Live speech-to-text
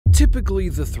Typically,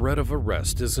 the threat of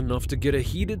arrest is enough to get a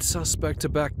heated suspect to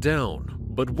back down.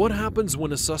 But what happens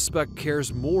when a suspect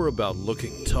cares more about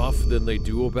looking tough than they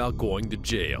do about going to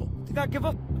jail? Did I give a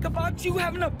f about you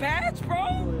having a badge,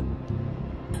 bro?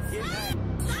 Get back.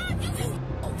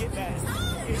 Get back.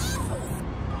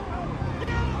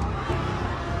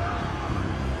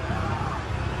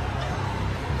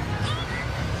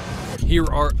 Here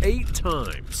are 8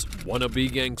 times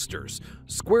Wannabe Gangsters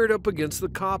squared up against the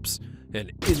cops and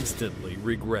instantly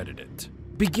regretted it.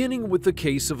 Beginning with the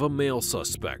case of a male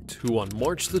suspect who on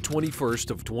March the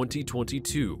 21st of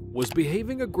 2022 was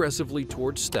behaving aggressively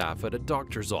towards staff at a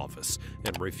doctor's office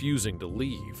and refusing to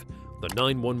leave. The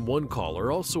 911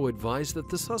 caller also advised that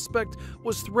the suspect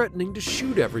was threatening to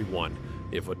shoot everyone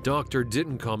if a doctor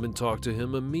didn't come and talk to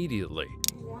him immediately.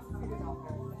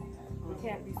 We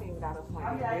can't be seen without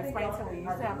appointment. We explained to him we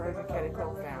used to have urgent care that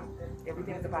closed down.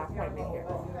 Everything's about appointment here.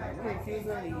 He refused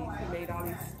to leave. He made all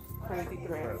these crazy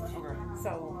threats. Okay.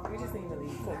 So we just need to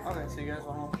leave. Okay, so you guys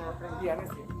want home for a Yeah,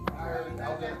 that's it.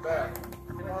 I'll get back.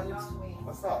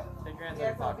 What's up? Take your hands out of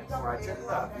your pockets. All right, check it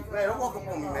out. Man, don't walk up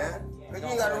on me, man. You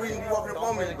ain't got no reason to be walking up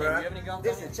on me, bro. Do you have any guns?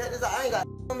 Listen, check this out. I ain't got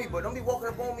on me, but don't be walking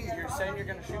up on me. You're saying you're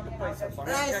gonna shoot the place up. So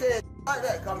I ain't said like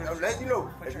that. Come, I'm letting you know.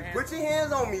 If you put your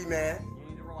hands on me, man. You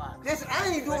need to relax. Listen, I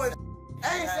ain't doing.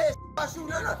 I ain't said I shoot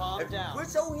nothing. Calm If you down.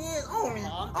 put your hands on me,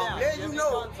 I'm letting you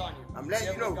know. I'm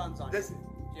letting you know. Listen. Do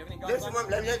you have any guns Listen, on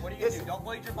you? let me. What are you gonna do? Don't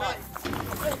blade your body. Man,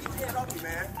 get your hands off me,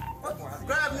 man. What?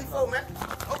 Grab me for, man.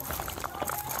 Oh.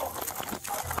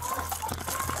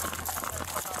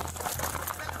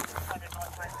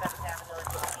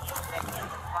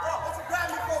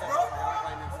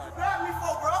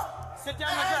 Sit down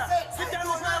on the ground. Sit down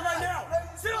on the ground right now.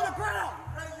 Sit on the ground.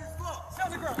 Sit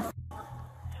on the ground.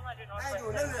 200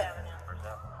 Northwest 7th Avenue.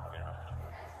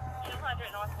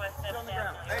 200 Northwest 7th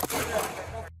Avenue.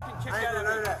 Kick that out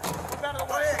of that. Move out of the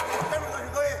Go way. ahead.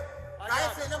 Go ahead. I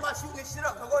ain't saying nothing about shooting this shit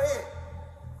up. Go ahead.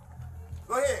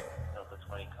 Go ahead. Delta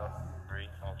 20 code 3,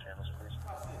 all channels please.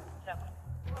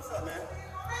 What's up, man?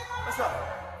 What's up?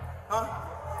 Huh?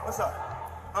 What's up?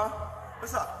 Huh?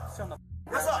 What's up?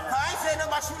 What's up? I ain't saying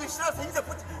nothing about shooting shit up.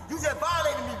 You just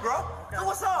violated me, bro. So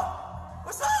what's up?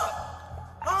 What's up?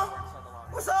 Huh?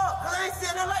 What's up? Cause I ain't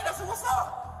saying nothing like that. So what's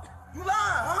up? You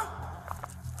lying, huh?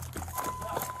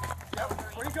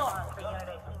 Where you going?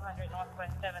 200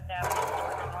 Northwest 7th Avenue.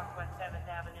 200 Northwest 7th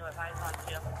Avenue. Advise on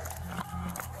chill.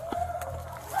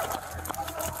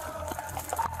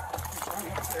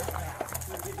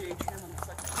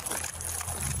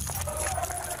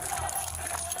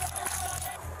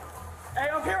 Hey,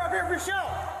 I'm here for show.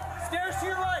 Stairs to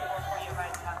your right.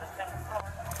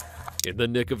 In the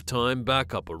nick of time,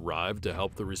 backup arrived to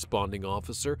help the responding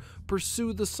officer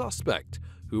pursue the suspect,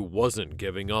 who wasn't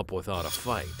giving up without a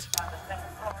fight.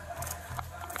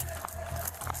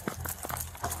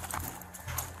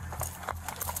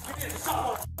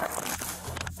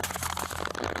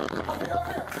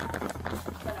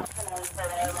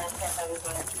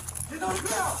 Get on the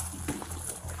ground.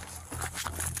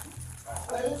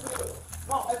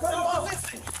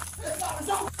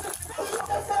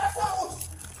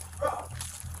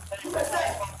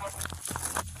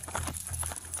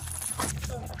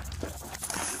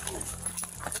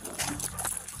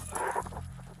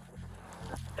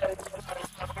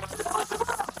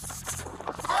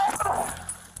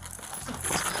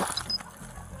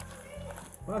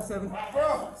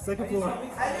 Second floor.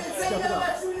 I didn't say nothing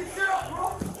about shooting shit up, bro.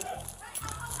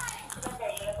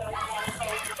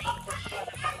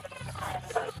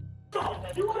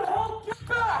 You wanna help? Get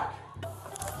back!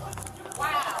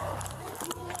 Wow!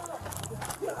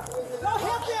 No,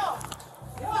 help him!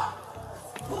 What?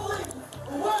 Pulling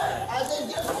away! I said,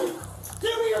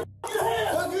 give me your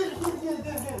hand!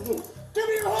 Give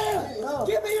me your hand!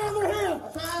 Give me your other hand!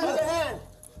 Other hand!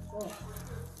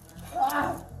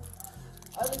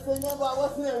 I didn't say nothing about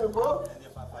what's name, bro.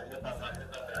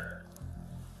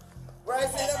 Bro, I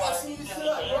ain't say nothing about shooting shit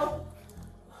up, bro.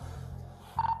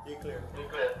 You clear.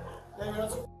 Hey,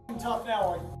 that's tough now,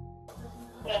 are you?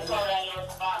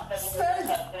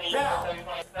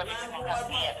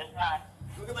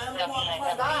 Look at my ammo pump.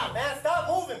 Stop, man. Stop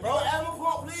moving, bro. Ammo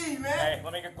pump, please, man. Hey,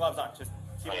 let me get gloves on. Just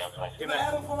keep it. Get my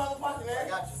ammo pump out of the pocket, man. I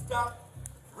got you. Stop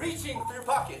reaching through your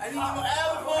pocket. I need my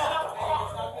ammo pump. Hey,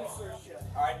 it's not gonna search yet.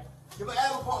 All right. Give my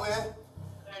ammo pump, man.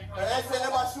 I ain't saying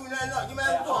nothing about shooting nothing up. Give me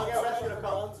ammo pump. Get ready to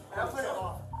go. Man, put it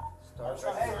on.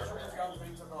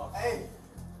 Hey.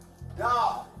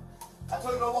 Nah. I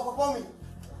told you don't walk up on me.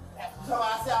 So I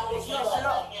said I want to shoot shit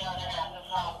up.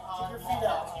 Keep your feet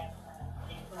out.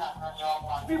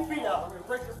 Keep your feet out. I'm gonna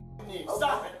break your need?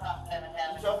 Stop it.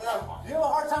 You have a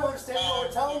hard time understanding what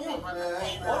we're telling you?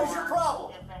 What is your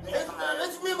problem?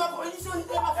 Let me in my face. You sure he's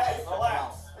in my face?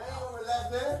 Relax. They ain't gonna relax,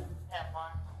 man.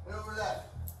 They don't relax.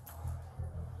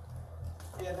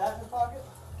 You have that in your pocket?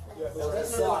 Yeah,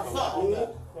 that's what's up, man.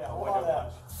 Yeah, hold on to that.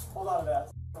 Hold on to that.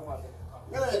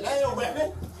 That ain't no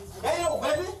weapon. That ain't no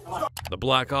weapon. The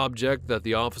black object that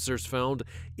the officers found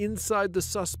inside the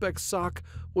suspect's sock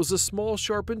was a small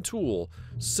sharpened tool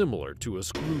similar to a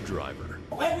screwdriver.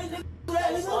 Weapon,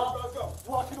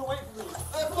 Walking away from me.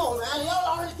 Hey, come on, man. Y'all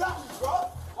already got me, bro.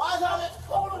 Why is y'all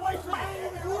going away from me? I ain't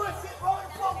even doing shit, bro.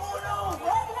 What's going on,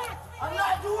 bro? I'm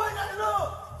not doing nothing, look.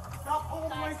 Stop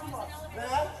pulling away from us.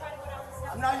 Man,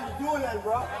 I'm not even doing nothing,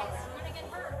 bro.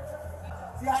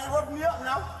 See how you roughing me up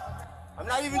now? I'm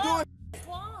not even doing.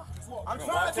 I'm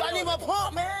trying to. I need my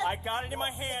pump, man. I got it in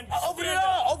my hand. Open it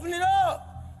up. Open it up.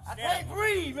 I can't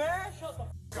breathe, man. Shut the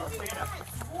I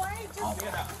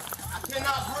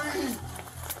cannot breathe.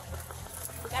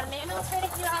 We got an ambulance ready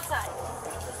for you outside.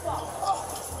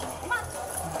 Come on.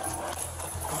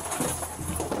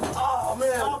 Oh,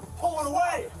 man. Stop pulling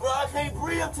away. Bro, I can't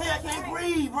breathe. I'm telling you, I can't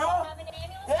breathe, bro.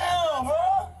 Damn, bro.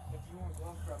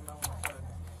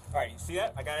 All right, you see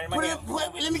that? I got it in my hand.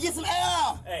 Let me get some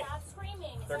air. Hey, Stop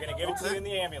screaming. they're gonna give it to you in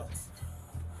the ambulance.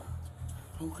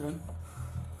 Okay.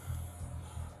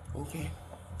 Okay.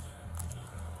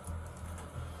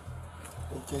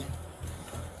 Okay.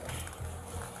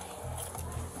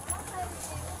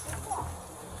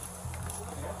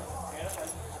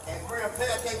 Can't breathe. I'm telling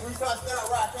you, I can't breathe. Trying to stand up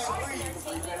right. I can't breathe.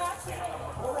 I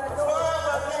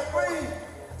can't breathe.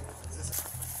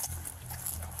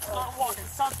 I'm walking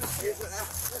something.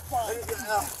 Let me get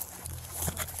out.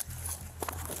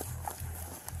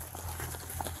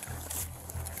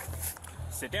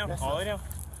 Sit down. All the way down.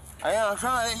 I am. I'm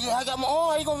trying. Yeah, I got my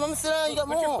arm. You gonna let me sit down? You got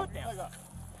my Put your arm. foot down.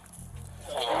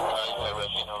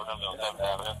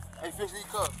 Hey, 50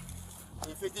 cup.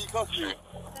 Hey, 50 cup.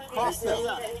 Cross step.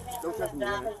 Don't touch me,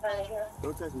 man.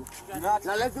 Don't touch me. Now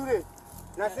let's do this.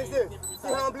 Now see this. See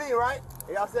how I'm bleeding, right?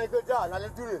 Hey, y'all saying good job. Now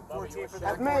let's do this.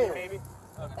 As men.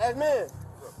 As men.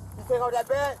 You take off that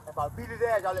bag. If I beat his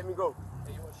ass, y'all let me go.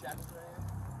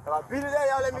 If I beat his ass,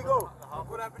 y'all let me go.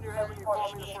 What happened to your head when you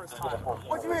fought me the first time?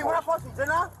 What you mean? When I fought you,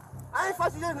 didn't I? I ain't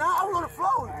fought you just now. I was on the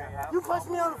floor. You punched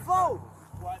me on the floor.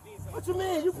 What you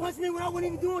mean? You punched me when I wasn't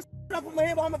even doing shit. I put my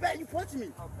hand behind my back. You punched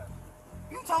me.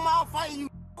 You talking about I'm fighting you?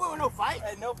 We were no fight.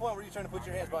 At no point were you trying to put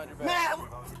your hands behind your back. Man,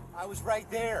 I was right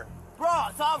there. bro,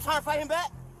 so I was trying to fight him back?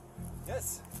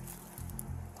 Yes.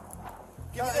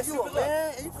 Yo, you a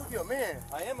man? You supposed to be a man.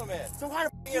 I am a man. So how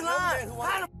the f you lying?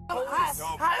 How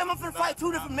am I finna fight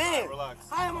two different men?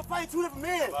 How am I fighting two different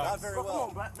men? Not very Bro, well.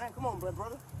 come on, man. Come on,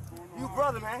 brother. You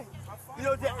brother, man. You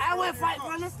know, I wouldn't fight,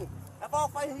 bro. Listen, if I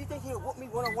was fighting him, you think he'll whoop me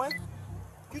one-on-one?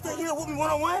 You think he'll whoop me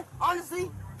one-on-one?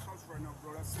 Honestly?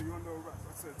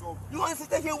 You honestly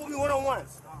think he'll whoop me one-on-one?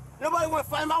 Nobody want to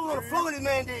fight him. I was on the floor when this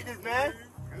man did this, man.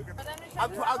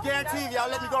 I'll guarantee you, y'all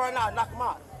let me go right now. Knock him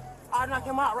out. I'll knock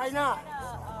him out right now.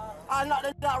 I'll knock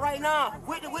that out right now.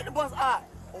 With the bus out.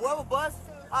 Or whoever bus,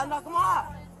 I'll knock him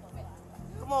out.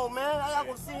 Come on, man. I gotta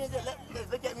go see him.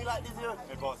 Look at me like this here.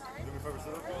 Hey, boss, do me a favor,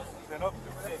 sit up. Stand up.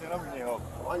 Stand up, you need help.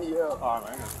 I need help. All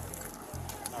right, man.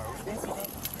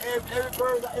 Every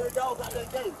bird, every dog got their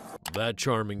day. That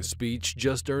charming speech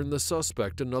just earned the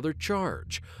suspect another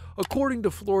charge, according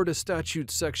to Florida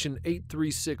Statute Section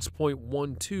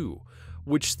 836.12,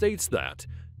 which states that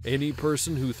any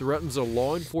person who threatens a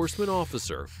law enforcement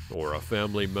officer or a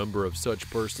family member of such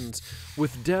persons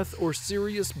with death or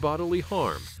serious bodily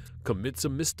harm commits a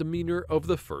misdemeanor of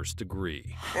the first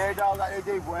degree. Every dog got their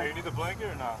day, boy. Hey, you need the blanket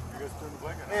or not? You guys turn the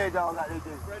blanket? Every dog got their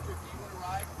day.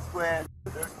 Square.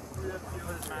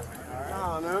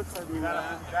 No, man. You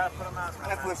gotta put a mask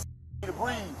on. I put to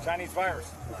breathe. Chinese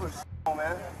virus. I put on,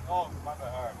 man. Oh, my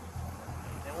bad. All right.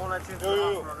 They won't let you into the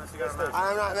hospital unless you got a mask.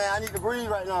 I'm not, man. I need to breathe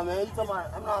right now, man. You talking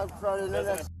about? I'm not trying to let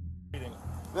that.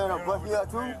 Man, don't bust me up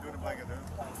too. Do the blanket, dude.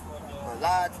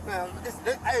 Last man.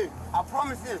 Hey, I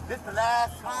promise this the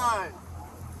last time.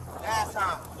 Last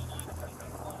time.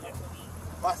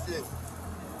 Watch this.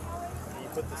 You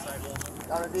put the sidewalk.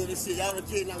 Y'all done did this shit. Y'all done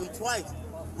kidnapped me twice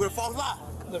with a false lie.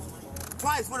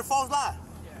 Twice with a false lie.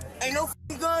 Ain't no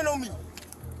f***ing gun on me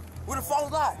with a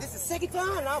false lie. This is the second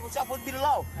time now, but y'all supposed to be the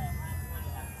law.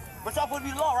 But y'all supposed to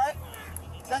be the law, right?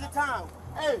 Second time.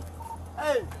 Hey,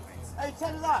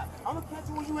 check it out. I'm gonna catch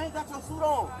you when you ain't got your suit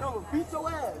on. I'm gonna beat your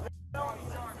ass. I'm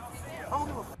gonna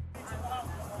give a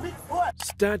what?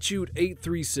 Statute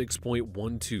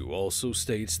 836.12 also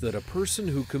states that a person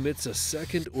who commits a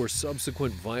second or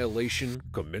subsequent violation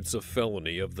commits a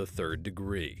felony of the third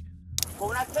degree. But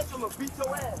when I catch you, I'm gonna beat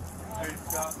your ass.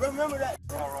 Remember that.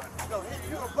 All right. Yo,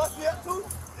 you gonna bust me up too?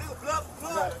 Nigga,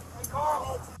 blood.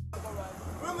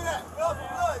 Remember that, blood.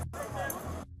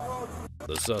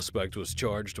 The suspect was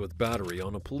charged with battery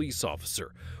on a police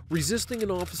officer, resisting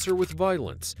an officer with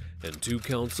violence, and 2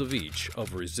 counts of each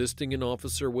of resisting an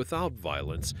officer without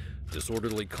violence,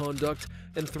 disorderly conduct,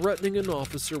 and threatening an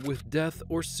officer with death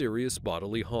or serious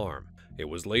bodily harm. It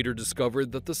was later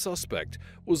discovered that the suspect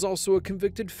was also a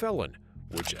convicted felon,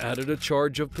 which added a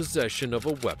charge of possession of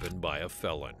a weapon by a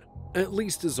felon. At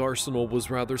least his arsenal was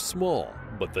rather small,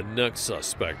 but the next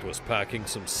suspect was packing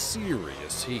some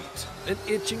serious heat and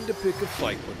itching to pick a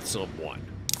fight with someone.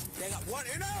 They got one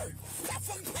in there. Stop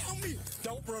fucking pound me.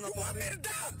 Don't run up on me to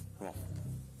die. Come on.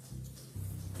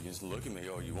 You just look at me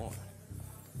all you want.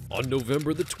 On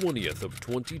November the 20th of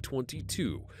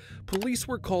 2022, police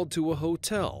were called to a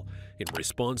hotel in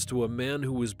response to a man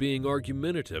who was being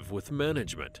argumentative with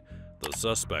management. The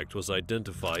suspect was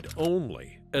identified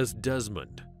only as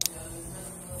Desmond.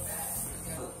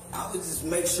 I would just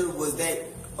make sure, was that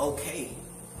okay?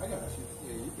 I got you.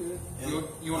 Yeah, you good.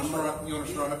 You want to run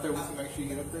up there with me, make sure you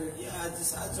get up there? Yeah, I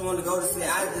just want to go to sleep.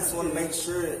 I just want to make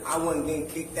sure I wasn't getting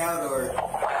kicked out or...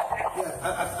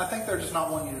 Yeah, I think they're just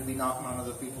not wanting you to be knocking on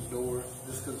other people's doors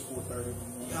just because it's 4:30.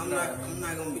 Yeah, I'm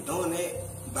not going to be doing that.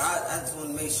 But I just want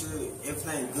to make sure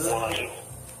everything good,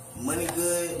 money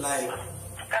good, like...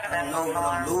 I don't know what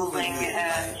I'm losing here.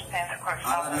 Like,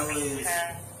 all I know is...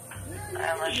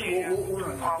 Unless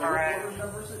you call the rest.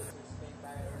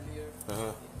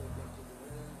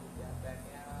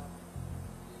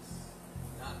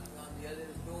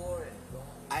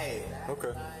 Hey.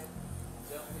 Okay.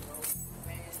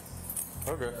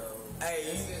 Okay.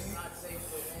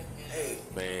 Hey.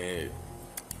 Man,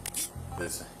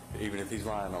 listen, even if he's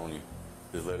lying on you,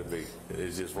 just let it be.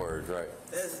 It's just words, right?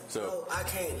 No, I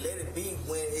can't let it be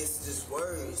when it's just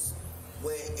words.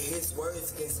 When his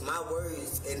words against my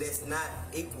words, and that's not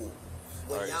equal.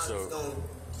 When right, y'all so, just gonna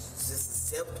just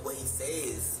accept what he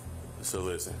says. So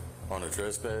listen, on a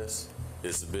trespass,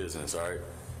 it's a business, all right?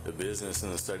 The business in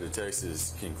the state of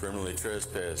Texas can criminally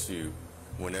trespass you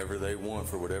whenever they want,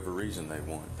 for whatever reason they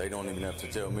want. They don't even have to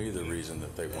tell me the reason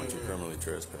that they want you criminally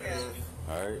trespassed,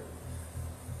 all right?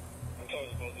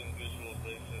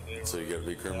 So you gotta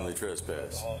be criminally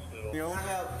trespassed. I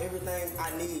have everything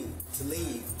I need to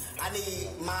leave. I need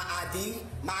my ID,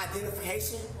 my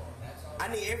identification. I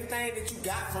need everything that you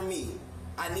got from me.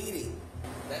 I need it.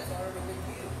 That's already been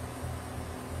given.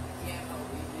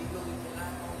 We legally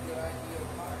cannot own your ID or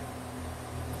card.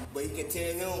 But you can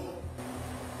tell him.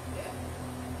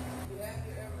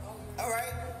 Yeah. All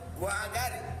right. Well, I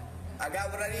got it. I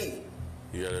got what I need.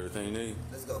 You got everything you need?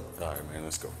 Let's go. All right, man,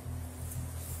 let's go.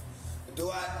 Do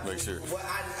I? Make sure. Well,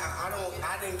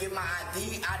 I didn't get my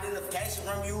identification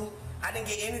from you. I didn't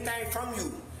get anything from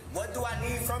you. What do I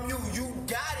need from you? You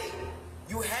got it.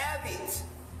 You have it.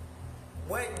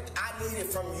 What I need it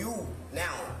from you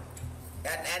now.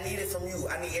 I need it from you.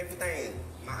 I need everything.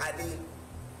 My ID.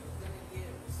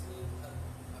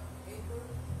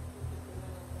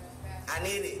 I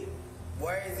need it.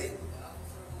 Where is it?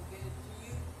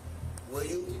 Will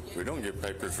you? We don't get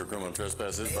papers for criminal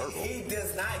trespass. It's verbal. He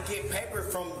does not get paper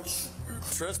from...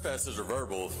 Trespasses are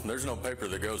verbal. There's no paper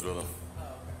that goes with them.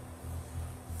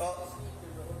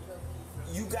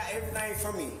 You got everything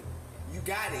from me. You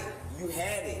got it. You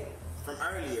had it from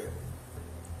earlier.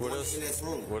 What else? In this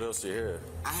room. What else do you have?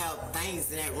 I have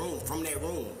things in that room, from that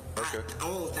room. Okay. I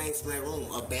own things from that room.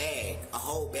 A bag. A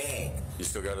whole bag. You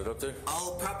still got it up there? A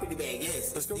whole property bag,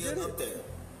 yes. Let's go still get it. Up there.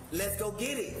 Let's go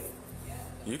get it.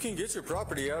 You can get your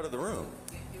property out of the room.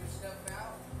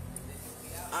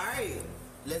 All right.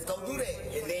 Let's go do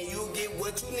that. And then you'll get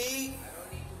what you need.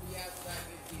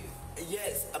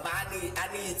 Yes, but I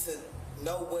need to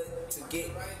know what to get.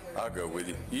 I'll go with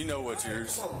you. You know what's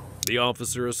yours. The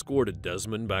officer escorted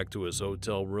Desmond back to his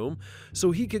hotel room so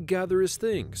he could gather his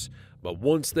things. But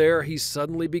once there, he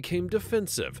suddenly became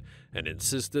defensive and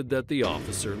insisted that the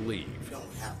officer leave. You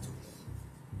don't have to.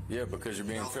 Yeah, because you're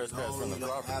being trespassed from the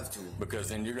property. Have to. Because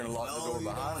then you're going to lock the door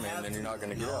behind me and then you're not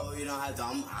going to get out. No, you don't have to.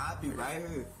 I'll be right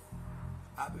here.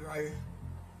 I'll be right here.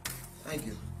 Thank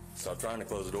you. Stop trying to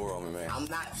close the door on me, man. I'm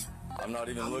not. I'm not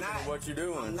even looking at what you're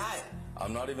doing. I'm not.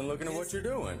 I'm not even looking at what you're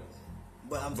doing.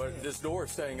 But this door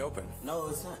is staying open. No,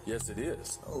 it's not. Yes, it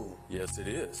is. Oh. Yes, it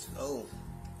is. Oh.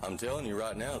 I'm telling you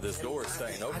right now, this door is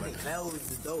staying open. I can close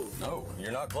the door. No,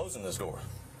 you're not closing this door.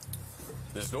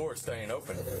 This door is staying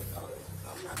open.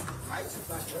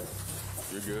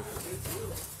 You're good.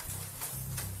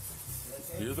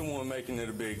 You're the one making it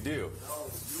a big deal. No,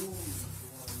 you the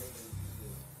one making it a big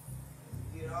deal.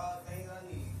 You get all the things I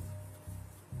need.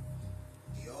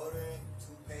 Deodorant,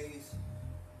 toothpaste,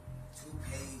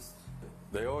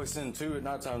 They always send 2 at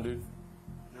nighttime, dude.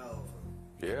 No.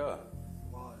 Yeah.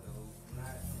 Come on, dude. I'm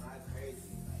not crazy.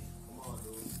 Like, come on,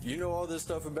 dude. You know all this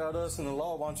stuff about us and the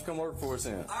law. Why don't you come work for us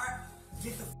then? All right,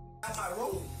 get the out my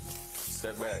room.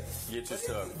 Step back. Get your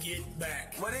stuff. Get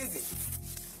back. What is it?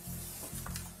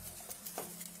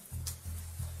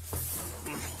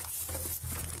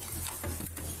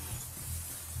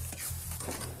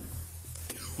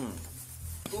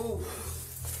 Ooh.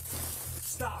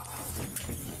 Stop.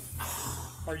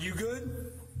 Are you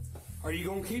good? Are you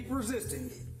gonna keep resisting?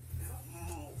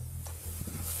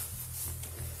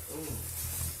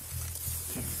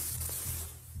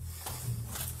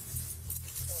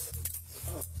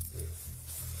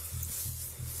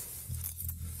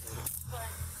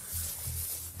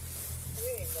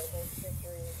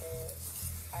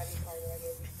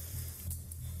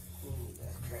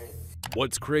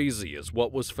 What's crazy is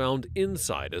what was found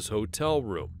inside his hotel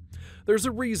room. There's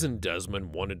a reason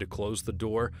Desmond wanted to close the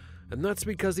door, and that's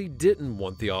because he didn't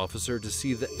want the officer to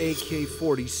see the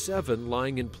AK-47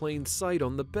 lying in plain sight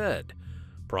on the bed.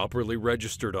 Properly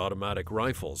registered automatic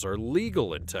rifles are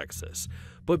legal in Texas,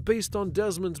 but based on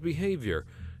Desmond's behavior,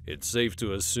 it's safe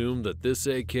to assume that this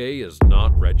AK is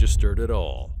not registered at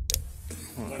all.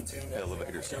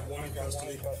 Elevators. Got 1 in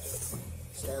custody.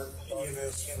 Start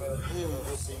EMS for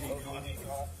OCD.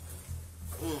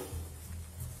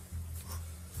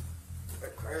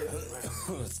 That's crazy.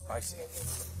 Spicy.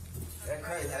 That's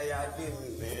crazy how y'all did me,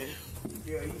 man.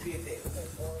 Yeah, you did that.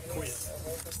 Quit.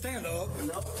 Stand up.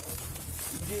 No.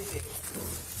 You did that.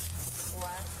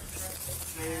 What?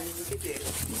 Man, look at that.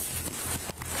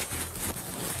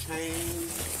 Man,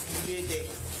 you did that.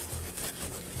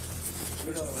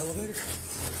 There's no elevator.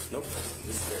 Nope.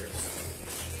 It's there.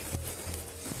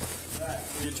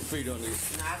 Get your feet on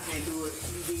these. Nah, I can't do it.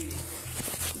 You did it.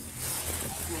 I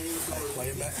can't even do it. Lay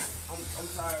it back. I'm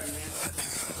tired, man.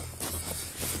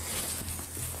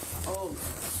 Oh.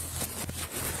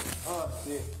 Oh,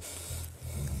 shit.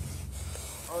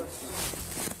 Oh, shit.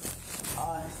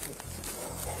 Oh, shit.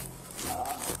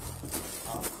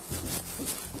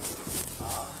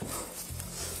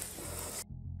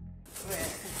 Man.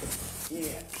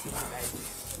 Yeah. All right.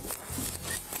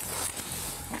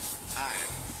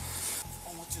 I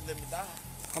want you to let me die.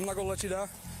 I'm not gonna let you die.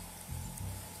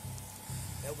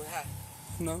 That was hot.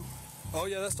 No. Oh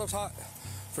yeah, that stuff's hot.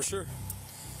 For sure.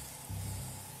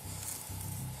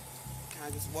 Can I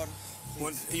get some water?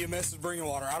 When EMS is bringing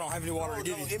water, I don't have any water to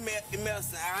give you. It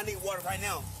melts. I need water right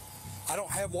now. I don't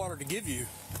have water to give you.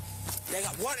 They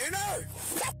got water in there.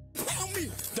 Help me.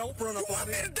 Don't run up on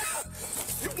me. You want me to die?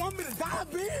 You want me to die,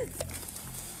 big?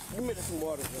 Give me some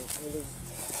water, bro.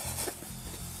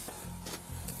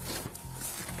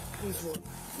 Please water.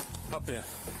 Hop in.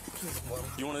 Please water.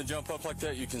 You want to jump up like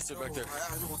that? You can sit back there. I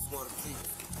just want some water, please.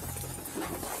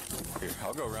 Here,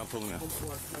 I'll go around, pull him in.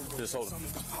 Just hold him.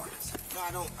 No,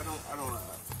 I don't.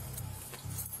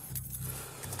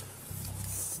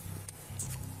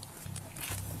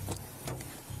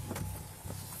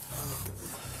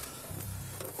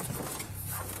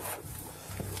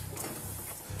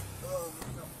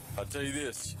 I'll tell you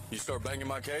this, you start banging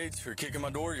my cage or kicking my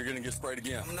door, you're gonna get sprayed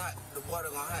again. I'm not. The water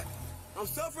gonna hot. I'm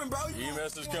suffering, bro.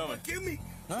 EMS is coming. Kill me.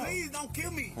 No. Please don't kill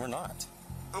me. We're not.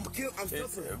 I'm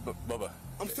suffering. Bubba.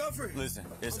 I'm suffering. Listen,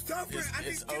 I'm suffering.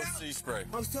 it's OC spray.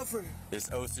 I'm suffering. It's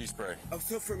OC spray. I'm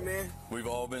suffering, man. We've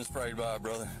all been sprayed by it,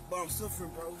 brother. But I'm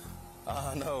suffering, bro.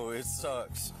 I know, it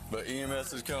sucks, but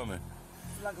EMS is coming. I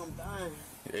feel like I'm dying.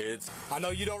 I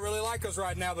know you don't really like us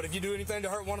right now, but if you do anything to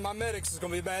hurt one of my medics, it's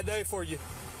gonna be a bad day for you.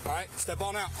 All right, step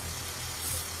on out.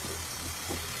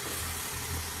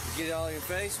 Get it all in your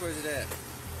face? Where's it at?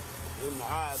 In my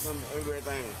eyes,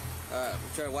 everything. Alright,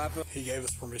 try to wipe it. He gave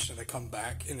us permission to come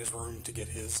back in his room to get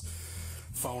his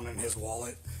phone and his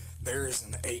wallet. There is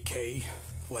an AK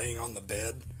laying on the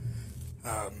bed.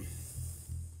 I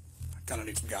kind of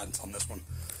need some guidance on this one.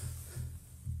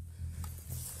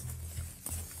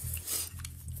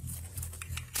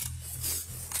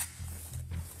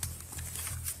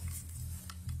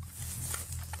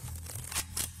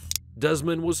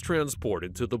 Desmond was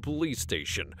transported to the police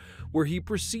station, where he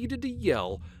proceeded to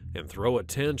yell and throw a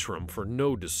tantrum for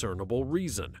no discernible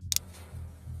reason.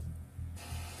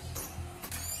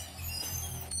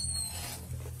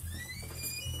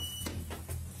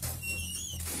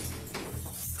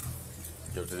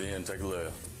 Go to the end, take a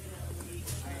left.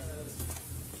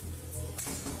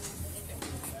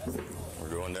 We're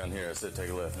going down here. I said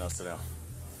take a left. Now sit down.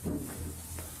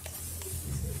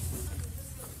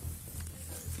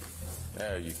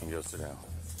 Now you can go sit down.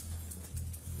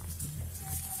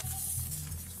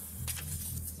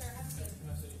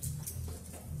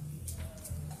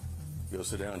 Go sit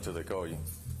sit down until they call you.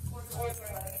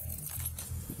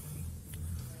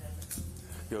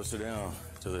 Go sit down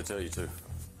until they tell you to.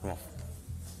 Come on.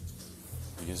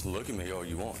 You can just look at me all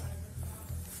you want.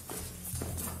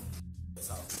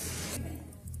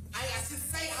 I should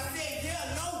say, I said,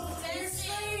 yeah, no. I'm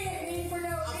saying it, though.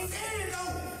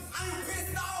 I'm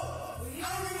pissed off. I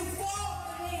don't give a fuck.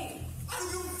 I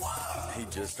don't give a fuck. He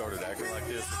just started acting like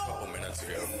this a couple minutes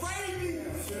ago.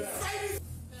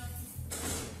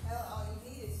 All you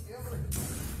need is filming.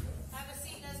 Have a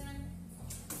seat, Desmond.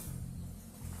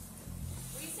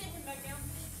 Will you send him back down?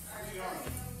 Come here.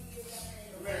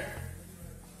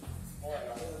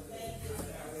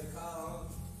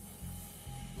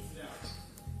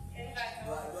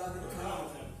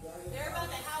 They're about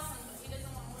to house him, but he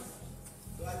doesn't want to.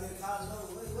 Do I get called? No.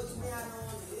 What you mean I don't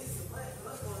want to listen?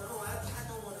 What's going on? I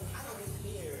don't want to. I don't need to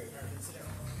be here. Sit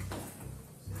down.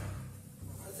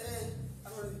 I said, I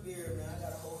don't need to be here, man. I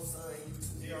got a whole son. He's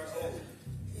 2 years old.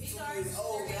 He's 2 years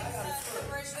old, man. I got a son.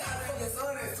 I got a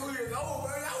son that's 2 years old,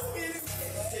 man. I don't need this.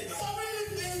 Come on,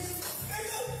 man.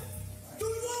 Nigga. Do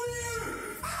you want me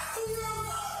here? I don't know,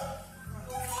 man.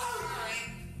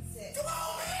 Come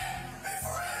on, man. Hey,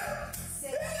 for real.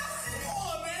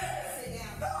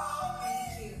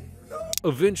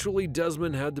 Eventually,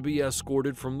 Desmond had to be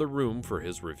escorted from the room for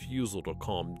his refusal to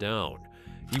calm down.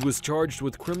 He was charged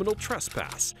with criminal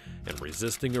trespass and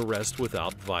resisting arrest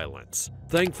without violence.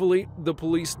 Thankfully, the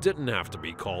police didn't have to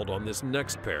be called on this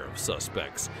next pair of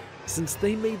suspects, since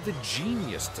they made the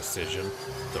genius decision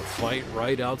to fight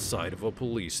right outside of a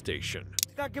police station.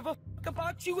 Did I give a fuck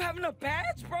about you having a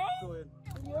badge, bro? Go ahead.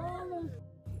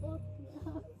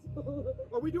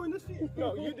 Are we doing this to you?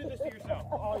 No, you did this to yourself.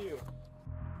 All you.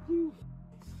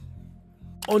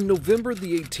 On November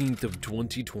the 18th of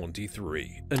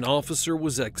 2023, an officer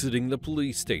was exiting the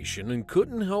police station and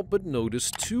couldn't help but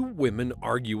notice two women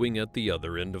arguing at the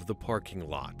other end of the parking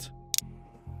lot.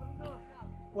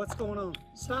 What's going on?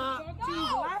 Stop.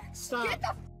 No. Stop. Get the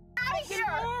out of here.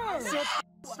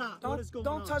 Stop. What is going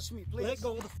on? Don't touch me, please. Let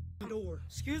go of the door.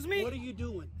 Excuse me? What are you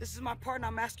doing? This is my partner.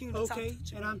 I'm asking you to stop touching me.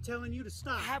 And I'm telling you to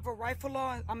stop. I have a rifle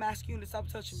on. I'm asking you to stop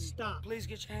touching me. Stop. Please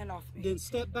get your hand off me. Then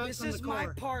step back this from the car. This is my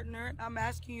partner. I'm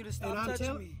asking you to stop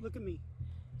touching me. Look at me.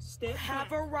 Step I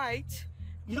have a right.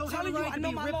 You don't have a right to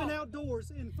be ripping out doors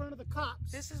in front of the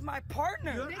cops. This is my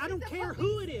partner. I don't care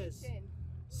who it is.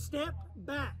 Step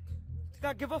back. Did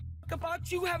I give a fuck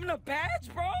about you having a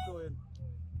badge, bro? Go ahead.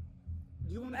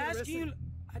 Do you want to I'm asking you.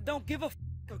 I don't give a fuck.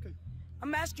 Okay.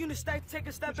 I'm asking you to take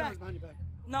a step back. Put your arms behind your back.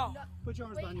 No. Put your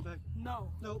arms behind your back.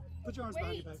 No. No. Put your arms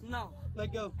behind your back. No.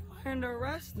 Let go. Under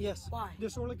arrest? Yes. Why?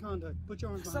 Disorderly conduct. Put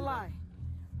your arms behind your back.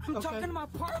 That's a lie. I'm talking to my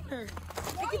partner.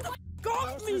 Get the f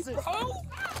off me, bro.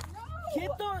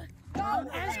 Get the. I'm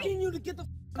asking you to get the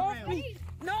f off me.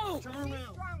 No. Turn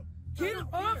around. Get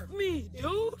off me,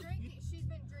 dude.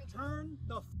 Turn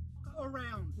the f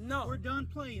around. No. We're done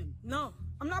playing. No.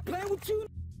 I'm not playing with you.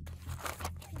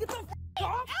 Get the f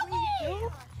off me,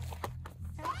 dude.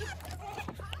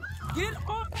 Get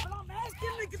off. I'm asking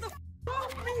you to get the f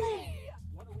off me.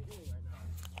 What are we doing right now?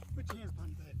 Put your hands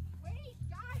behind your back. Wait,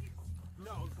 guys.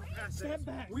 No, we're past Step this.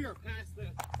 back. We are past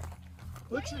this.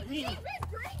 Put your hands. He's been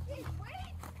drinking.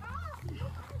 Wait, stop. You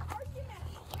guys are arguing.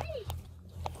 Wait.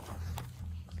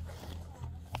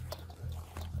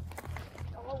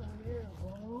 Oh, yeah,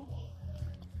 bro.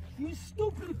 You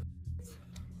stupid.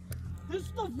 This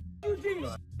is the f you did.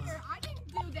 I didn't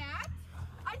do that.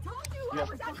 I told you I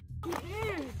was at you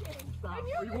did. Stop. And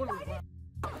you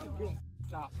decided.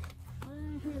 Stop.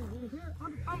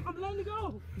 I'm letting it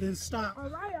go. Then stop. All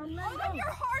right, I'm letting All go. of your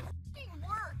hard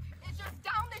work is just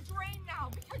down the drain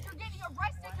now because you're getting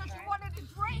arrested because you wanted to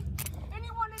drink and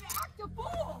you wanted to act a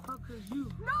fool. How could you?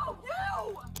 No,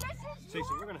 you. This is Stacey,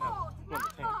 your we're gonna have fault, one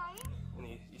not tank. mine. In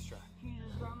the east drive. Can you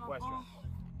just grab my West phone? drive.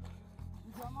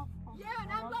 Grab my phone. Yeah,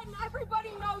 and I'm letting everybody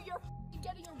know you're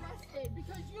getting arrested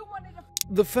because you wanted to.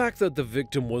 The fact that the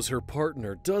victim was her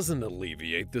partner doesn't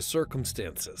alleviate the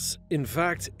circumstances. In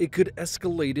fact, it could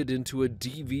escalate it into a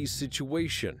DV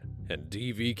situation, and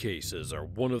DV cases are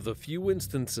one of the few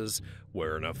instances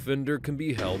where an offender can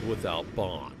be held without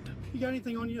bond. You got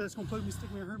anything on you that's gonna poke me,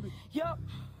 stick me, or hurt me? Yep.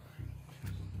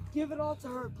 Give it all to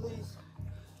her, please.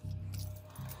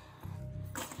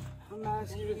 I'm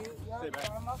asking you. Yep,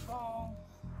 grab my phone.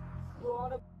 Do all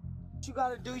the you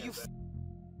gotta do, you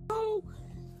No!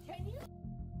 Can you?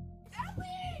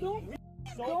 Don't.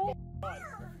 So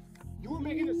you were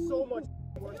making it so much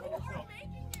worse on yourself.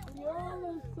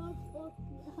 You're so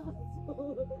fucking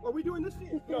asshole. Are we doing this to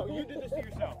you? No, you did this to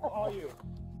yourself. All you.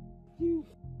 You.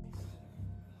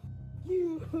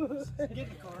 Get in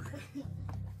the car.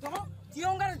 Don't. You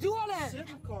don't gotta do all that. Sit in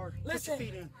the car. Listen, Put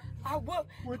your feet in. I will.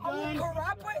 We're I will done.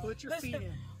 cooperate. Put your feet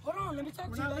in. Hold on, let me talk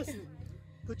We're to you. not listening.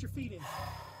 Put your feet in.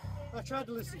 I tried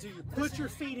to listen to you. Put your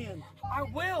feet in. I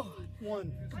will.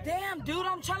 One. Damn, dude,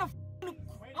 I'm trying to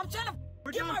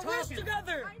get my wrist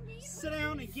together. Sit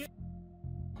down and get.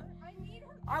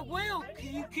 I will.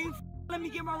 Can you let me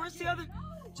get my wrist together?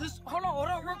 Just hold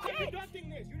on, real quick. You're conducting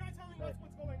this. You're not telling us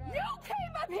what's going on. You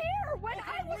came up here when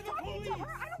I was talking to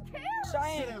her. I don't care.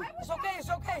 Cheyenne, it's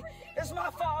okay. It's my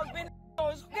fault.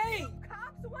 It's okay.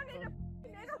 Cops wanted to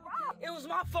interrupt. It was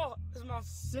my fault. It's my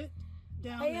Sit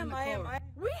down. I am.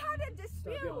 We had a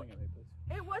dispute.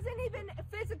 It wasn't even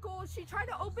physical. She tried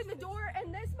to open the door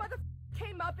and this motherfucker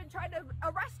came up and tried to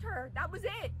arrest her. That was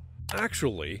it.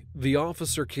 Actually, the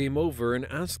officer came over and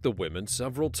asked the women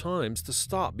several times to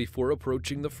stop before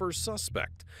approaching the first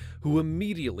suspect, who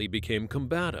immediately became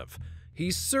combative.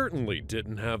 He certainly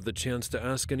didn't have the chance to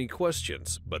ask any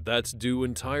questions, but that's due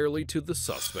entirely to the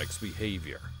suspect's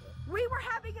behavior. We were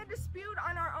having a dispute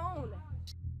on our own.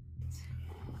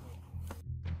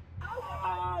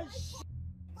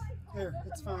 Here,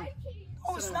 it's fine.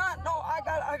 Oh, it's not. No, I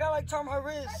got like turn my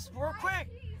wrist real quick.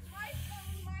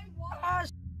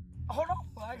 Hold on.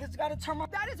 I just gotta turn my.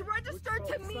 That is registered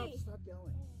to me. Stop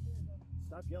yelling.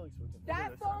 Stop yelling so we can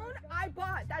That phone I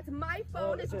bought. That's my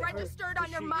phone. It's registered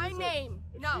under my name.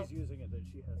 No. If she's using it, then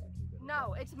she has to keep it.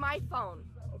 No, it's my phone.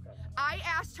 Okay. I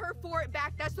asked her for it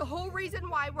back. That's the whole reason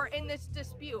why we're in this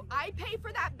dispute. I pay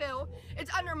for that bill.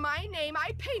 It's under my name.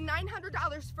 I pay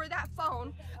 $900 for that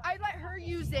phone. I let her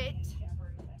use it.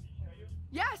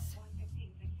 Yes.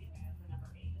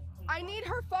 I need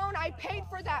her phone. I paid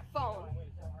for that phone.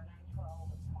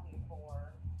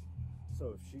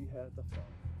 So if she had the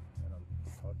phone, and I'm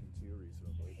talking to you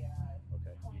reasonably,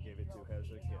 okay, you gave it to her as a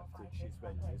gift, and she's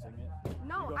been using it?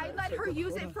 No, I let her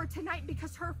use it for tonight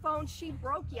because her phone, she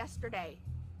broke yesterday.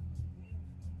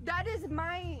 That is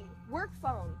my work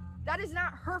phone. That is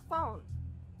not her phone.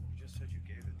 You just said you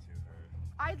gave it to her.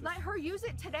 I let her use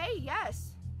it today,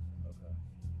 yes. Okay.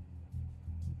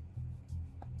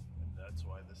 And that's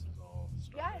why this is all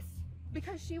started? Yes,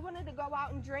 because she wanted to go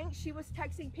out and drink. She was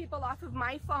texting people off of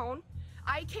my phone.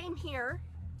 I came here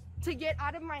to get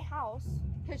out of my house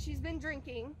because she's been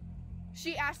drinking.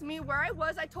 She asked me where I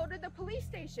was. I told her the police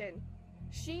station.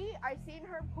 I seen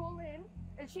her pull in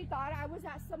and she thought I was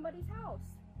at somebody's house.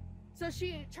 So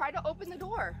she tried to open the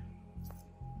door.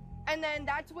 And then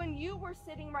that's when you were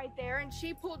sitting right there and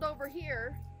she pulled over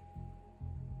here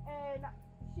and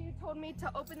she told me to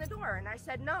open the door. And I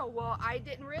said, no, well, I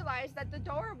didn't realize that the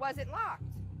door wasn't locked.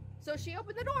 So she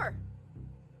opened the door.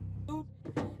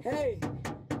 Hey,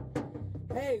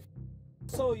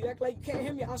 so you act like you can't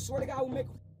hear me. I swear to God, I will make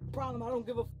a problem. I don't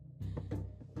give a.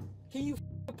 Can you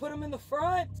put him in the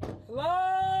front?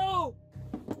 Hello?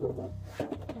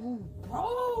 Ooh,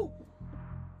 bro!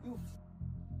 You.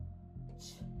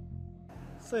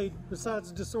 Say,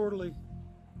 besides disorderly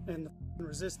and the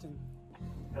resisting.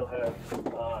 He'll have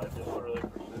disorderly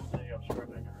persisting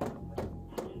obstructing.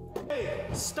 Hey,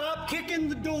 stop kicking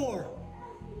the door.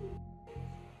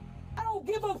 I don't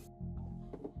give a.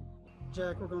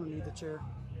 Jack, we're gonna need the chair.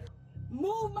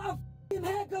 Move my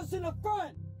handcuffs in the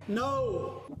front.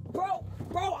 No. Bro,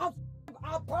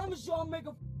 I promise you I'll make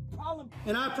a problem.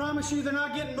 And I promise you they're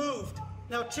not getting moved.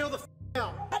 Now chill the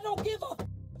out. I don't give a.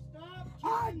 Stop.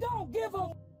 I don't give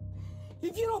a.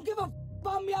 If you don't give a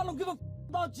about me, I don't give a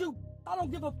about you. I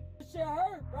don't give a shit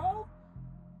hurt, bro.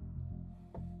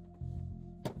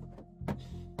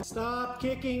 Stop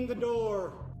kicking the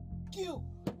door. You.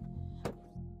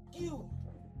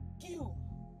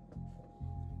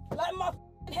 Let my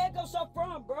handcuffs up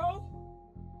front, bro.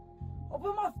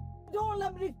 Open my door and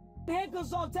let me these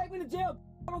handcuffs on. Take me to jail.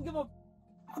 I don't give a.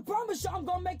 I promise you, I'm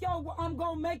gonna make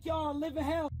y'all live in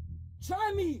hell.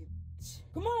 Try me.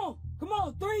 Come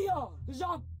on, 3 y'all. Cause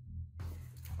y'all.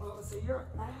 Oh, so you're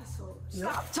an asshole.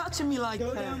 Stop touching me like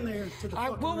Go that. down there to the I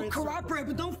fucking will red cooperate,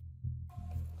 but don't.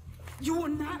 You will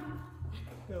not.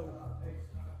 Go.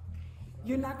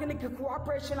 You're not gonna get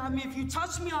cooperation on me if you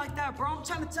touch me like that, bro. I'm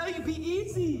trying to tell you, be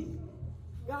easy.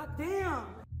 God damn.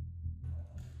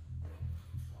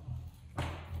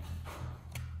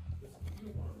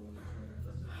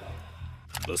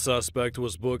 The suspect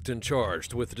was booked and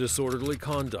charged with disorderly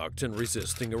conduct and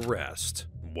resisting arrest.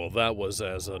 Well, that was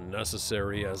as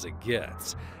unnecessary as it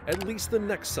gets. At least the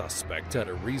next suspect had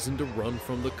a reason to run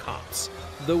from the cops,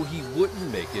 though he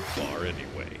wouldn't make it far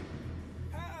anyway.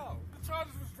 How? The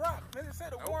charges was dropped. They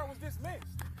said the warrant was dismissed.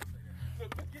 So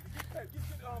get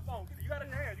the phone. You got it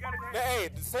in your hand. Hey,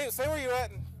 say where you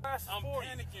at. I'm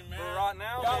panicking, man. Right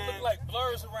now, y'all look like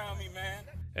blurs around me, man.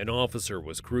 An officer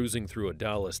was cruising through a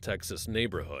Dallas, Texas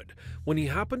neighborhood when he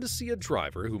happened to see a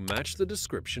driver who matched the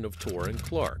description of Torrin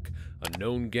Clark, a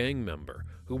known gang member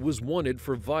who was wanted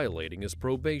for violating his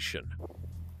probation.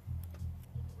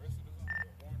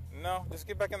 No, just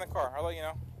get back in the car. I'll let you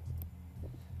know.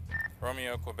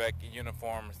 Romeo, Quebec,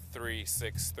 uniform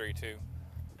 3632,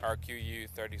 RQU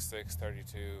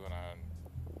 3632, and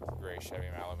a gray Chevy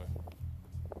Malibu.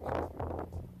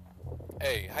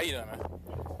 Hey, how you doing, man?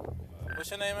 What's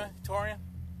your name, man? Torian?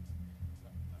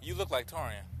 You look like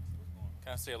Torian.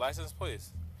 Can I see your license,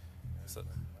 please? So,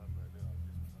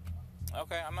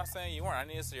 okay, I'm not saying you weren't. I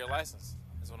need to see your license.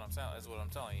 That's what I'm saying. That's what I'm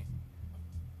telling you.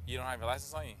 You don't have your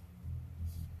license on you?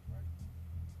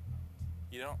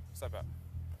 You don't? Step out.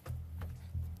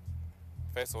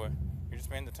 Face away. You're just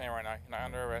being detained right now. You're not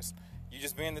under arrest. You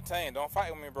just being detained. Don't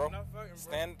fight with me, bro. I'm not fighting,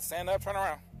 bro. Stand up, turn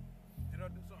around. Did I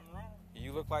do something wrong?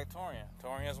 You look like Torian.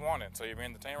 Torian is wanted, so you're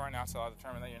being detained right now until I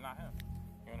determine that you're not him.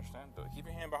 You understand? Keep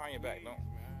your hand behind your back. Don't.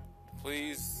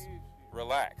 Please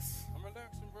relax. I'm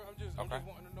relaxing, bro. I'm just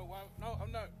wanting to know why. No,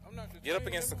 I'm not detained. Get up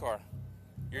against the car.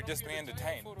 You're just being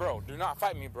detained. Bro, do not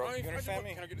fight me, bro. You understand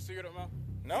me? Can I get the cigarette out of my mouth?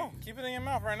 No, keep it in your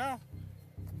mouth right now.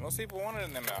 Most people want it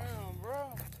in their mouth. Damn,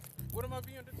 bro. What am I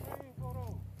being detained for,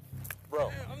 though? Bro.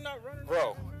 Damn, I'm not running. Bro. I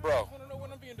just want to know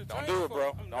what I'm being detained Don't do it,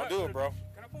 bro. for. Don't do it, bro.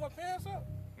 Can I put my pants up?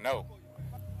 No.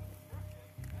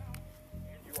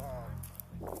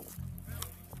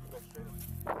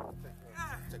 You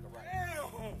take a right.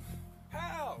 Damn.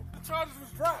 How? The charges was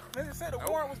dropped. They just said the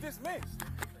warrant was dismissed.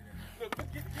 Look,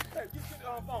 get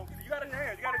the phone. You got it in your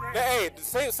hand. You got it in your hand.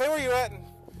 Hey, say where you at.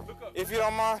 Look up. If you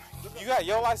don't mind. You got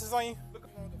your license on you? Look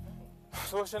up on the phone.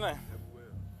 So what's your name?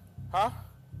 Huh?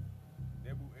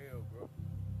 Nebu L, bro.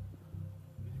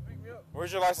 Did you pick me up?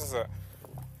 Where's your license at?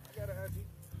 I got an ID.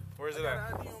 Where's it at?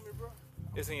 I got an ID on me, bro.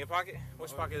 It's in your pocket?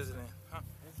 Which pocket is it in? Huh?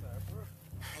 Inside, bro.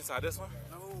 Inside this one?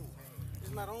 No.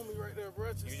 It's not on me right there, bro.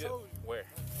 I just told you. Where?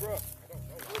 Bro, I don't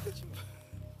know. Look at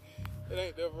you. It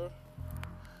ain't there, bro. It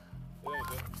ain't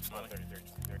there. On 33.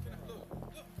 Look,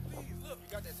 please, look. You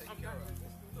got that taken care of.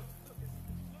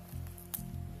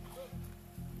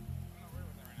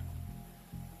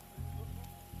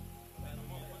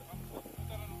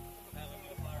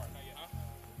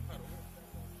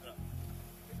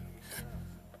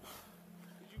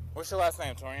 What's your last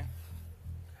name, Torian?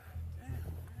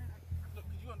 Look,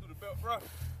 you gonna do the belt, bro?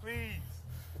 Please.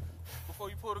 Before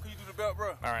you pull it, can you do the belt, bro?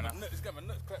 All right, now. It's got my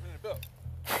nuts clapping in the belt.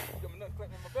 You got my nuts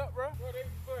clapping in my belt, bro? Bro,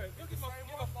 look at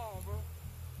my phone, bro.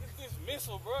 It's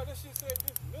dismissal, bro. That shit said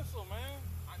dismissal, man.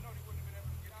 I know they wouldn't have been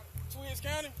able to get out of it. Twins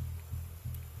County?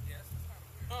 Yes.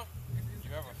 Huh?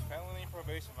 You have a felony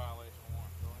probation violation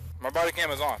warrant. My body cam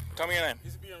is on. Tell me your name.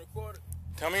 Is it being recorded?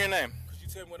 Tell me your name. Could you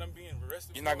tell me what I'm being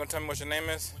arrested for? You're not going to tell me what your name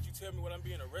is? Would you tell me what I'm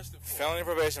being arrested for? Felony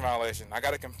probation violation. I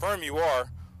got to confirm you are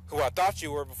who I thought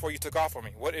you were before you took off on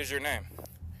me. What is your name?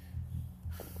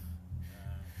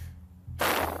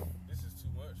 This is too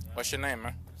much, man. What's your name,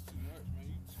 man? It's too much, man.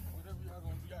 Whatever y'all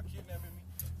gonna do, y'all kidnapping me.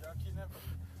 Y'all kidnapping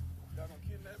me. Y'all gonna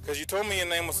kidnap me. Because you told me your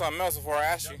name was something else before I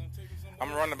asked you. I'm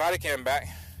going to run the body cam back.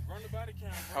 Run the body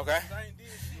cam, bro. Okay. I ain't did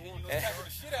shit. You want to tackle the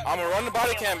shit out I'm going to run the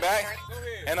body cam back, Go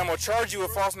ahead. and I'm going to charge you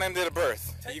with false name, date of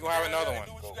birth. You're going to have another one.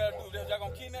 Do what you gotta do. Y'all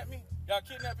gonna kidnap me? Y'all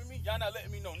kidnapping me? Y'all not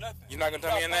letting me know nothing. You're not going to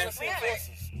tell me your name?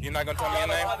 You're not going to tell me your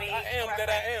name? I am that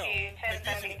I am.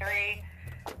 1073.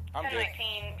 I'm good.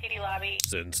 1019 PD lobby.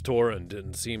 Since Torrin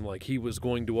didn't seem like he was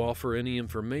going to offer any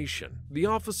information, the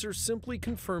officer simply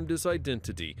confirmed his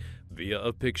identity via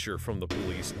a picture from the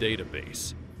police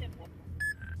database.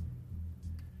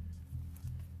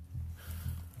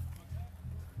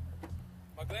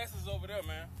 My glasses over there,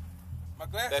 man. My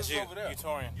glasses That's you. over there. You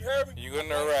Torian. You heard me? You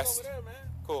under My glasses arrest. over there, man.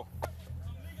 Cool. I'm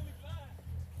legally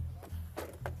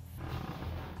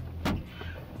blind.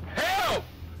 Help!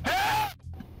 Help!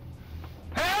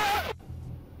 Help!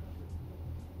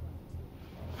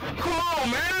 Come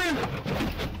on, man!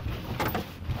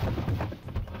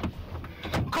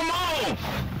 Come on!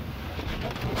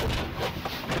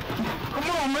 Come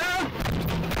on, man!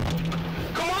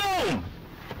 Come on!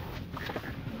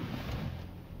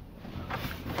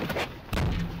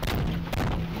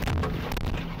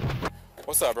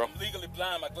 What's up, bro? I'm legally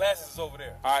blind. My glasses is over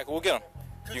there. All right, we'll get them.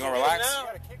 You gonna relax?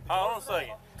 Hold on a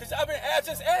second. Cause I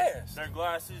just asked. Their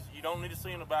glasses, you don't need to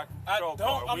see in the back of the I control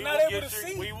don't. car. I'm not able to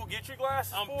see. We will get your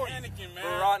glasses I'm for you. panicking, man.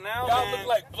 But right now, y'all man, look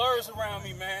like blurs around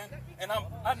me, man. And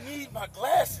I need my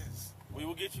glasses. we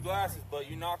will get you glasses, but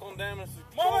you're not gonna damage the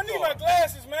control Mom, I need car. my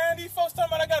glasses, man. These folks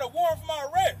talking about I got a warrant for my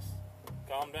arrest.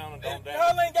 Calm down and don't damage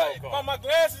Y'all the ain't got control car. my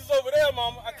glasses over there,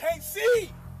 Mama. I can't see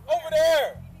over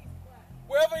there.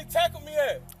 Wherever he tackled me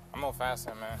at. I'm gonna fast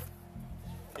him, man.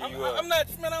 I'm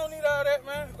not, man, I don't need all that,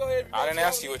 man. Go ahead. I didn't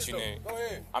ask you what you do. need. Go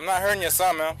ahead. I'm not hurting your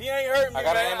son, man. He ain't hurting me, I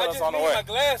got an man. ambulance I on the just way. need my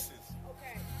glasses.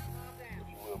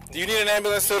 Do you need an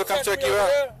ambulance to come check you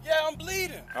out? Yeah, I'm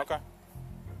bleeding. Okay.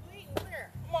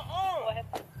 My arm.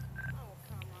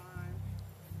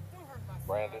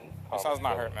 Brandon. Your son's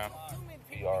not hurt, man.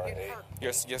 PRA.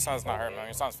 Your son's not hurt, man.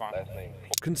 Your son's fine.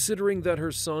 Considering that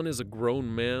her son is a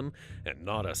grown man and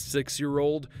not a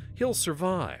 6-year-old, he'll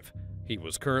survive. He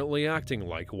was currently acting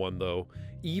like one, though,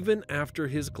 even after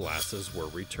his glasses were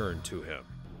returned to him.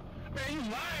 Man, you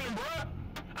lying, bro.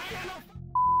 I got no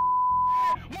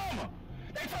Mama,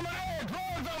 they told me I had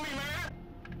drugs on me, man.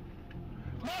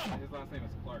 Mama. His last name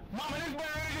is Clark. Mama,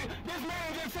 this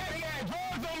man just said he had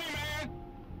drugs on me, man.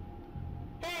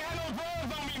 He ain't had no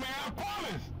drugs on me, man. I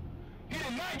promise. He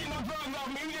did not get no drugs off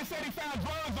me. He just said he found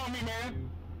drugs on me, man.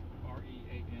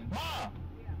 R-E-A-N. Ma,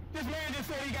 this man just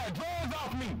said he got drugs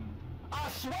off me. I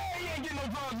swear he ain't getting no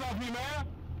drugs off me, man.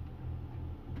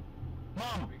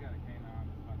 Mama. We got a canine.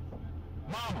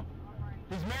 Mama,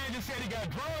 this man just said he got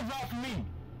drugs off me.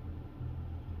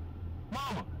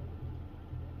 Mama.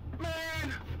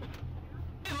 Man,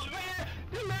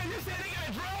 this man just said he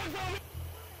got drugs on me.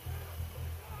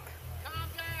 Calm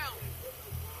down.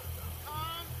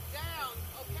 Calm down,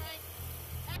 okay?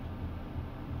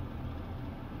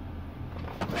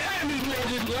 Man, this man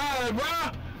just lied, bro.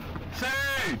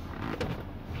 Say.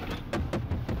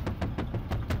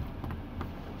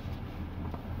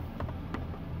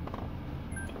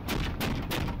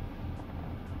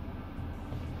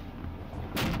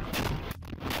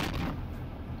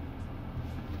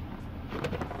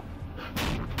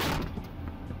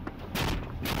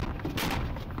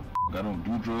 I don't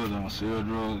do drugs, I don't sell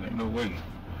drugs, ain't no way.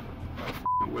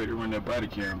 Way to run that body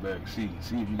cam back, see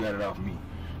if you got it off me.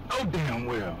 Oh damn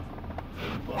well.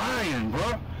 Lying,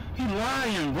 bro. He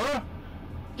lying, bro.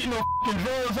 Get no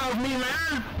drugs off me,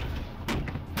 man.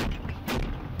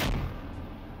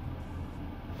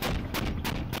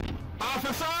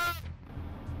 Officer!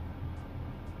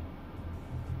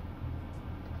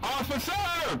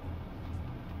 Officer!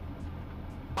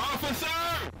 Officer!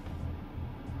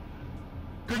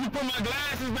 Could you put my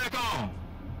glasses back on?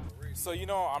 So you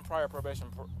know I'm prior probation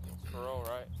parole,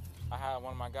 right? I had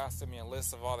one of my guys send me a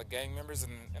list of all the gang members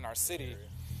in our city,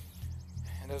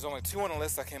 and there's only 2 on the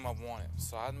list that came up wanted.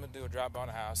 So I'm gonna do a drive by on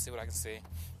the house, see what I can see.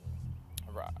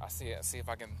 I see if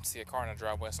I can see a car in the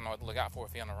driveway, so I know what to look out for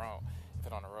if he's on the road. If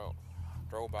it's on the road,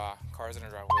 drove by, car's in the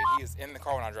driveway. He is in the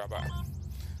car when I drive by.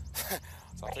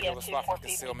 So I took over the spot for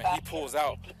concealment. He pulls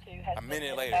out a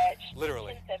minute later,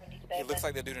 literally. He looks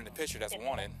like the dude in the picture that's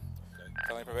wanted,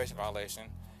 felony probation violation.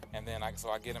 And then I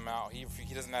get him out. He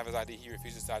doesn't have his ID. He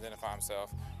refuses to identify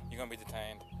himself. You're gonna be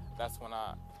detained. That's when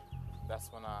I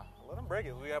let him break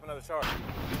it. We have another charge.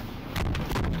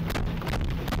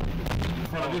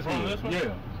 This one?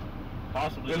 Yeah.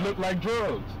 Possibly. It looked like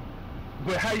drugs.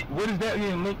 But what is that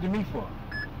even linked to me for?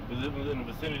 Because it was in the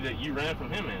vicinity that you ran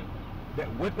from him in.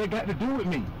 What they got to do with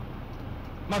me?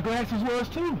 My glasses was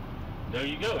too. There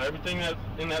you go. Everything that's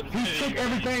in that vicinity. He took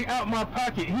everything out my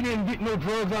pocket. He didn't get no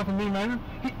drugs off of me, man.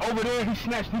 Over there, he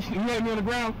snatched. He had me on the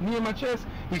ground, me in my chest.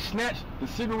 He snatched the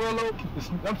cigarello.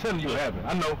 I'm telling you what happened.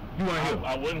 I know. You want to hear?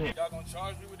 I wouldn't hear. Y'all gonna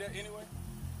charge me with that anyway?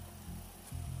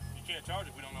 You can't charge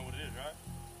if we don't know what it is, right?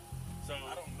 So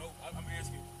I don't know. I'm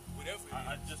asking whatever it is.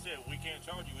 I just said we can't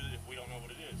charge you with it if we don't know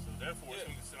what it is. So therefore, it's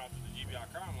going to be sent off to the GBI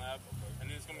crime lab,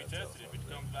 and then it's going to be tested. If it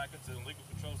comes back into a legal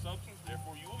controlled substance,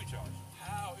 therefore you will be charged.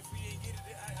 How? If we ain't get it,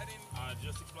 I didn't. I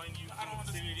just explained to you. I don't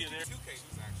understand. There. 2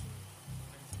 cases actually.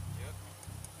 Yep.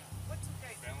 What 2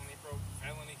 cases?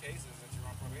 Felony cases that you're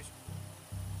on probation for.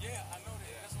 Yeah, I know that.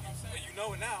 Yeah. That's what I'm saying. But you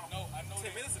know it now. No, I know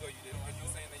 10 that. minutes ago you did, but you were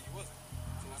saying that you wasn't.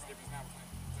 So what's the difference now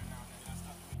between now and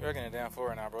then? You're getting a damn floor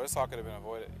right now, bro. This all could have been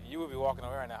avoided. You would be walking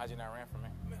away right now had you not ran from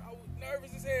me. Man, I was nervous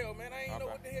as hell, man. I ain't know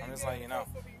what the hell. I'm just letting you know.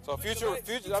 So future.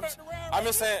 I'm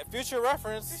just saying, future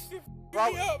reference.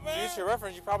 Up, man. Future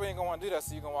reference, you probably ain't gonna want to do that,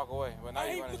 so you can walk away. But now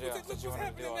you're going to jail. Look what's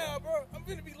happening now, bro. I'm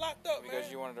gonna be locked up, because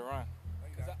man. you wanted to run.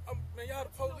 Man, y'all the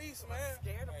police, man. I'm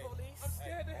scared of police. I'm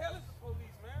scared the hell of the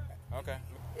police, man. Okay.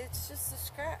 It's just a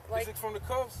scratch. Like, is it from the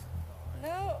cuffs?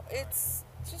 No, it's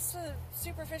just a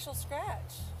superficial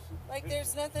scratch. Like,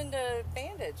 there's nothing to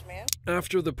bandage, man.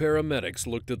 After the paramedics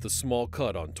looked at the small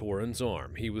cut on Torin's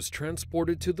arm, he was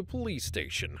transported to the police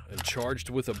station and charged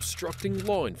with obstructing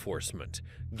law enforcement,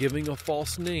 giving a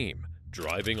false name,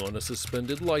 driving on a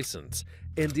suspended license,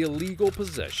 and illegal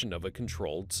possession of a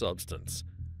controlled substance.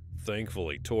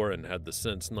 Thankfully, Torin had the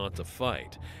sense not to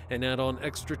fight and add on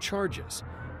extra charges.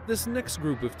 This next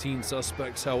group of teen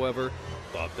suspects, however,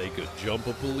 thought they could jump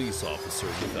a police officer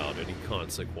without any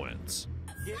consequence.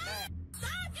 Get back.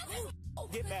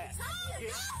 Get back.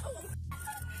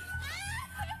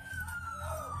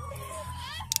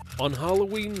 On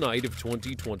Halloween night of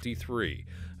 2023,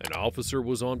 an officer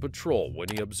was on patrol when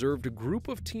he observed a group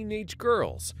of teenage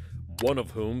girls, one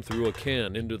of whom threw a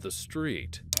can into the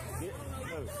street.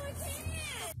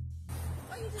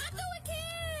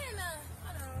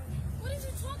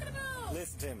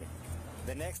 Listen to me.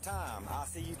 The next time I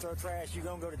see you throw trash, you're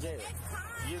gonna go to jail.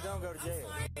 You're gonna go to jail.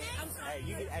 Hey,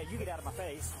 you get out of my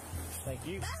face. Thank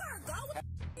you.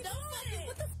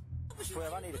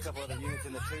 12, I need a couple other units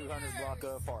in the 200 block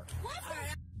of park.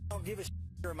 Don't give a shit,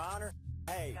 you're a minor.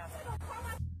 Hey,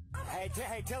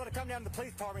 tell her to come down to the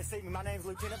police department and see me. My name's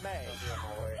Lieutenant May.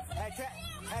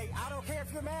 Hey, I don't care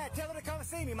if you're mad. Tell her to come and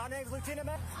see me. My name's Lieutenant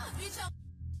May.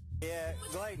 Yeah,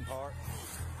 Gladen Park.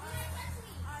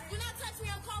 Do not touch me.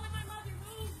 I'm calling my mother.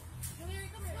 Move. Come here.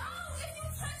 No, if you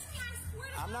touch me, I swear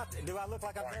to I'm not. Do I look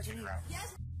like I'm touching you?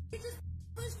 Yes. You just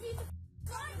pushed me to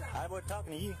I wasn't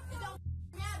talking to you. It don't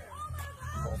matter.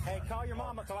 Hey, call your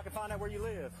mama so I can find out where you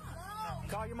live.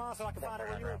 Call your mom so I can find out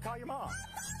where you live. Call your mom.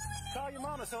 Call your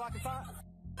mama so I can find.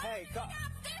 Hey,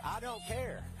 I don't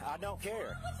care. I don't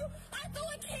care. I threw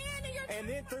a can in your. And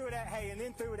then threw it at. Hey, and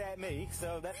then threw it at me.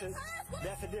 So that's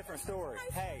a different story.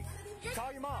 Hey,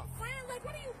 call your mom. Like,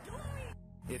 what are you doing?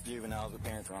 If juveniles with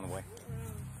parents are on the way.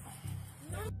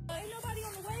 No, ain't nobody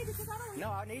on the way because I don't.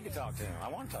 No, I need to talk to him. I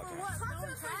want to talk to him.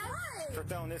 For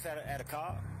throwing this at a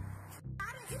cop.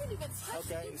 You didn't even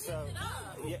touch Okay, it. so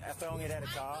yeah, throwing it at a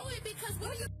cop. Because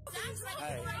when you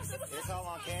Hey, it's all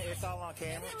on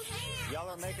camera. Y'all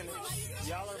are making it.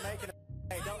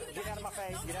 Hey, don't get out of my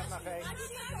face. Get out of my face.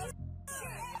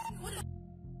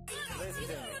 Listen to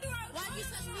me. Why you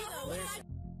touch me though? Listen.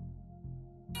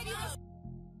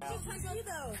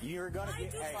 You're gonna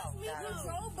get. Hey,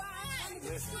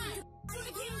 listen.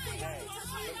 Hey,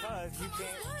 because you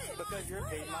can't. Because you're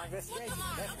impeding my investigation.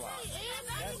 That's why.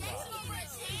 That's why.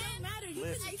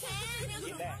 Listen.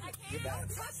 Get back. Get back.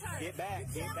 Get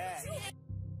back. Get back.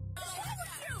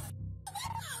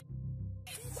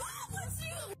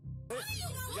 Listen,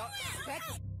 y'all, back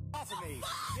the off of me.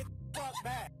 Get the fuck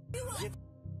back. Get back.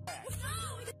 Get back.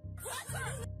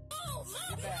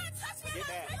 Get back. Get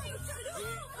back.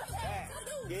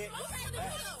 Get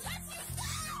back.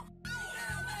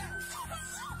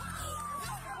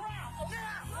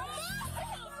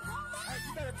 Hey,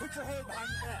 you better put your head behind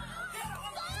your back.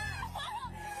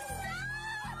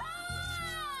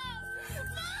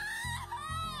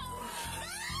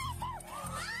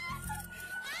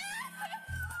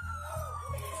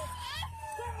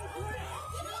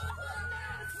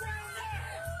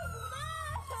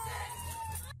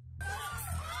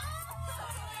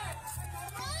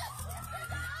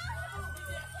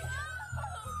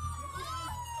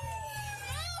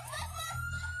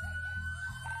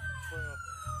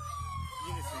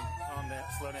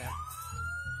 Slow down.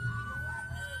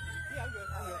 Yeah, I'm good.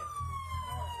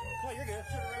 No, you're good.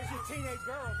 It's just teenage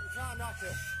girls. You're trying not to.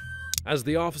 As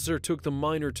the officer took the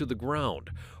minor to the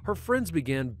ground, her friends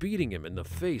began beating him in the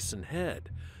face and head.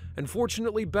 And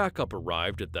fortunately, backup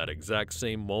arrived at that exact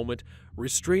same moment,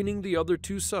 restraining the other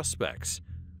two suspects.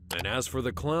 And as for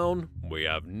the clown, we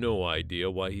have no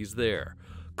idea why he's there.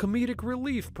 Comedic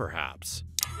relief, perhaps.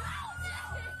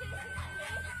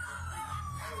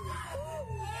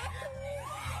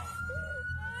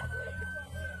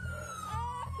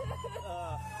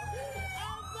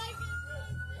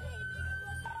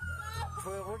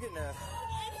 Well, we're getting a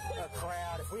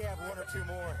crowd. If we have one or two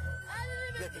more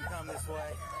that can come this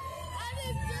way.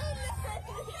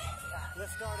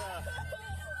 Let's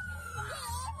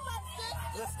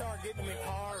start getting them in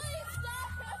cars,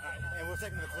 and we'll take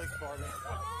them to the police department.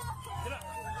 Get up.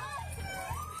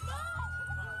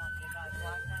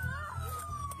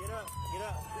 Get up. Get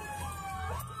up.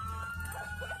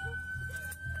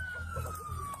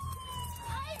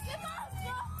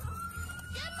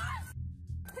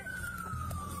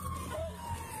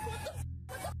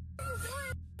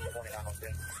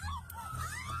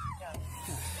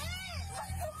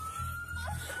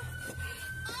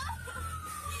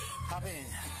 Hop in.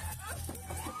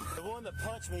 The one that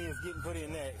punched me is getting put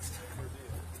in next.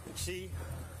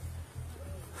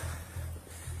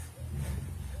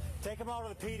 Take them all to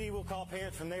the PD. We'll call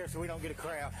parents from there so we don't get a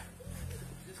crowd.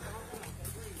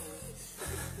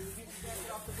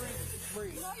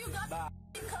 Bye.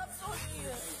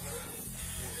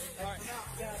 All right.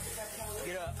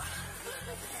 Get up.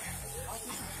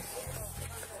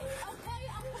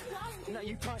 No,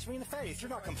 you punched me in the face. You're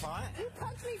not compliant. You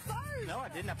punched me first. No, I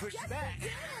didn't. I pushed you back. You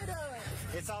did.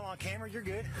 It's all on camera. You're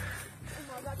good. Oh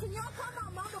my God, Can y'all call my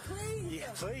mama, please? Yeah,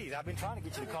 please. I've been trying to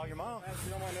get you to call your mom.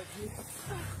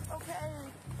 Okay.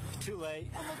 Too late.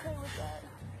 I'm okay with that.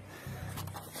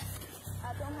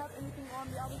 I don't have anything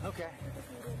on me. I was Okay.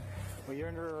 Well, you're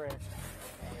under arrest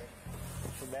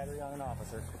for battery on an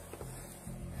officer.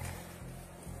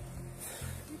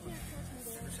 You can't touch me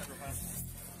there.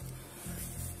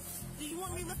 Do you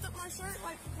want me to lift up my shirt?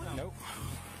 Like, what? Nope.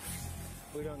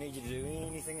 We don't need you to do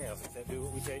anything else except do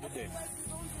what we say to do.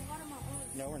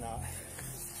 No, we're not.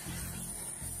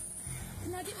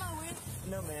 Can I get my wig?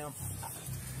 No, ma'am.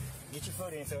 Get your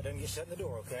foot in so it doesn't get shut in the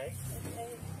door, okay? Okay.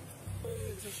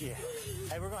 Yeah.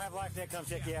 Hey, we're gonna have Life Tech come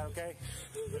check you out, okay?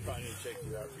 If I need to check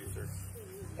you out, for you, sir.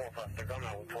 Gotta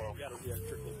be a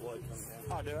trickle of blood coming down.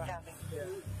 Oh, do I? Yeah.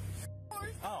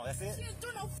 Oh, that's it? She didn't do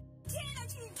no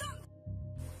that you done.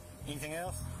 Anything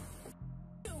else?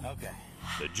 Okay.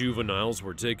 The juveniles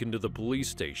were taken to the police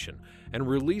station and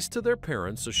released to their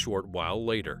parents a short while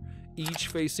later, each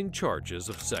facing charges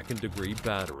of second-degree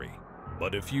battery.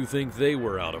 But if you think they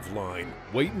were out of line,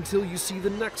 wait until you see the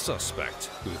next suspect,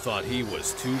 who thought he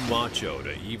was too macho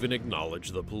to even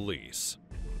acknowledge the police.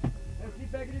 Let's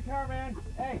get back in the car, man.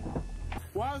 Hey,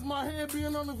 why is my head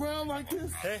being on the ground like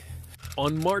this? Hey.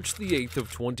 On March the 8th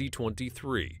of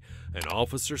 2023, an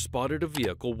officer spotted a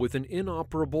vehicle with an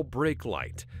inoperable brake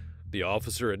light. The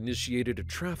officer initiated a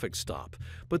traffic stop,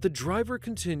 but the driver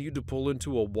continued to pull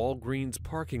into a Walgreens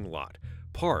parking lot,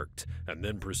 parked, and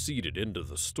then proceeded into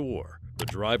the store. The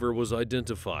driver was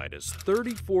identified as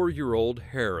 34-year-old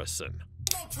Harrison.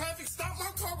 No traffic stop.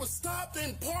 My car was stopped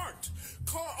and parked.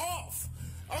 Car off.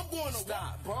 I'm going to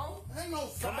stop, bro. Ain't no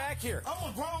stop. Come back here.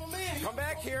 I'm a grown man. Come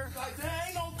back here. Like that.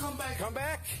 Ain't no come back. Come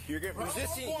back. You're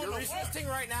resisting. You're resisting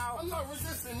right now. I'm not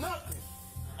resisting nothing.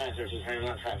 There's a very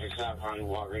traffic stop on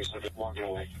Walgreens, so just walking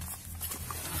away.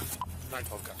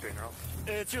 912 got 3 now.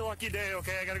 It's your lucky day,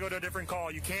 okay? I gotta go to a different call.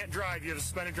 You can't drive. You have a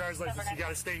suspended driver's license. You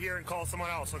gotta stay here and call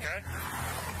someone else, okay?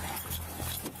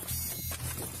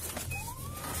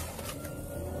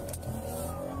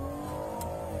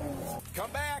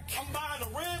 Come back. I'm buying a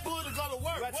Red Bull to go to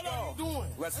work. Let's what go. are you doing?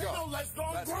 Let's Ain't go. No let's go.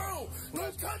 I'm Let's grown. go.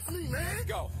 Don't touch me, man. Let's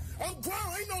go. I'm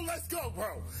grown. Ain't no let's go,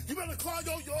 bro. You better call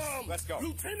your let's go.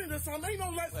 lieutenant or something. Ain't no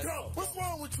let's go. What's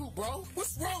wrong with you, bro?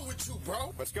 What's wrong with you,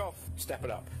 bro? Let's go. Step it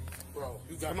up. Bro,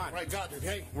 you got Come on. right. Got it.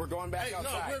 Hey, we're going back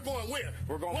outside. No, we're going where?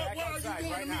 We're going back what outside are you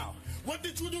doing right to me? now. What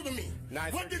did you do to me?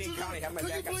 913 County, have my Could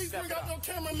back you please bring out your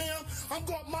camera, ma'am? I'm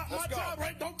going. My job,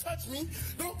 right? Don't touch me.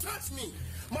 Don't touch me.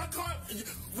 My car.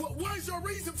 What is your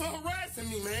reason for harassing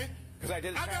me, man? Because I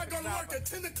did a gotta go to work at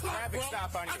 10 o'clock, traffic bro.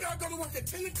 stop on you. I gotta go to work at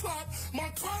 10 o'clock. My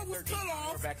car was cut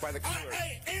off. We're back by the cooler.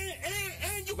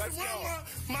 And you Let's can run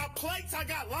my plates. I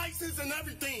got license and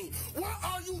everything. What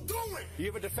are you doing? You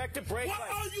have a defective brake light.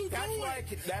 What are you doing?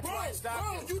 That's why I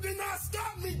stopped you. You did not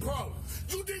stop me, bro.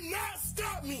 You did not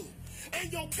stop me.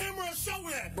 And your camera show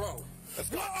that, bro.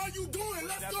 What are you doing?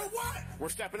 Let's go what? We're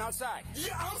stepping outside.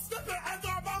 Yeah, I'm stepping after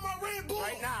I buy my Red Bull.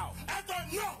 Right now.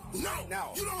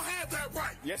 No. You don't have that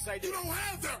right. Yes, I do. You don't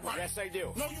have that right. Yes, I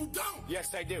do. No, you don't.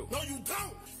 Yes, I do. No, you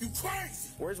don't. You crazy.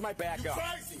 Where's my backup? You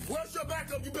crazy. Where's your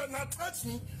backup? You better not touch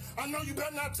me. I know you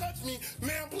better not touch me.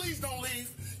 Man, please don't leave.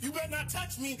 You better not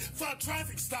touch me for a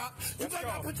traffic stop. You better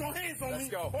not put your hands on me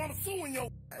or I'm suing your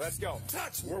Let's go.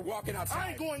 Touch me. We're walking outside. I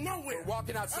ain't going nowhere. We're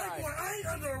walking outside. I ain't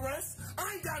under arrest.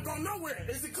 I ain't got to go nowhere.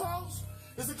 Is it closed?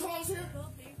 Is it closed here?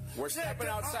 We're stepping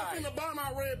outside. I'm finna buy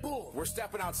my Red Bull. We're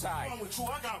stepping outside. What's wrong with you?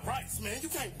 I got rights, man. You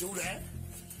can't do that.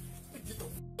 Get the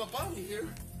up out of here.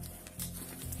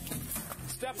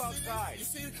 Step outside. You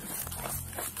see?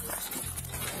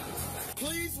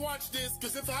 Please watch this,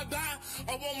 because if I die,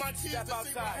 I want my kids to see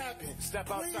what happened. Step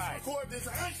outside. Please record this.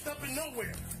 I ain't stepping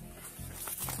nowhere.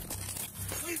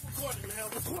 Please record it, man.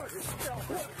 Record it.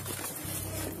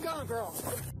 Go on, girl.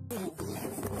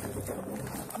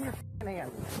 Come here,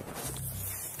 hand.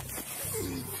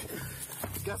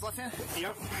 Gas left hand?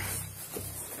 Yep.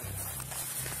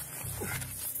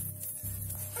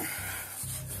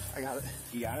 I got it.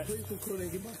 You got it? Please record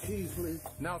and get my keys, please.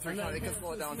 No, it's recorded. It can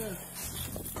slow it down.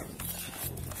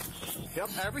 Yep,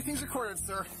 everything's recorded,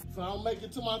 sir. So I'll make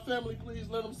it to my family. Please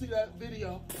let them see that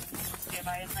video. Slow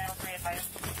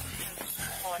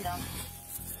it down.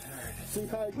 See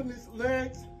how he putting his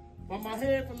legs on my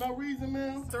head for no reason,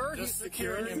 man? Sir, just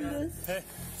securing you, man. Hey,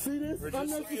 see this?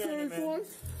 Unnecessary force?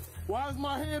 Why is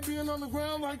my head being on the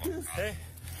ground like this? Hey.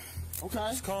 Okay.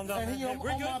 Just calm down. And he on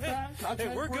my back.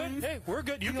 Hey, we're good. Hey, we're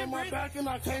good. You he can on my breathe. back and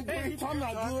I can't breathe. I'm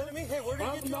not good. Hey, we're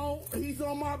gonna get no, he's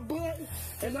on my butt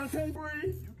and I can't breathe.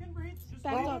 You can breathe. Just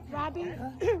Back up, Robbie.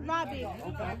 Robbie.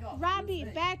 Robbie,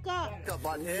 back up.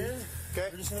 Okay,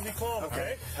 we're just gonna be calm,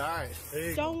 okay? All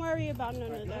right. Don't worry about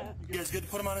none of that. You guys good to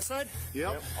put him on his side?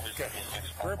 Yep. Okay.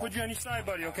 We're gonna put you on your side,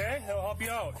 buddy, okay? That'll help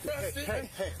you out. Hey,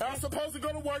 I'm supposed to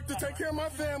go to work to take care of my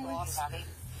family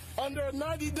under a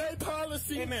 90-day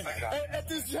policy at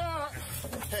this job.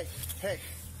 Hey,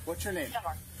 what's your name?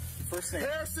 First name?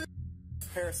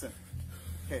 Harrison.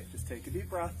 Okay, just take a deep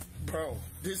breath. Bro,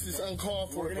 this is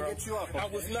uncalled for, We're gonna bro. get you up, okay? I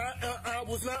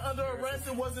was not under arrest.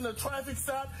 It wasn't a traffic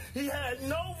stop. He had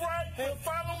no right to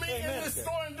follow me in this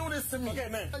store and do this to me. Okay,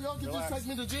 man. Y'all can just take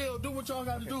me to jail. Do what y'all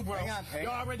got to do, bro. Hang on.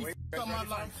 Y'all already f***ed up my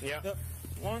life. Yep.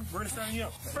 One, we're gonna sign you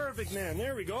up. Perfect, man.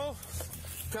 There we go.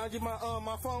 Can I get my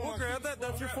phone? We'll grab that.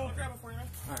 That's your phone. All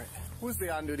right. Who's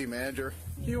the on-duty manager?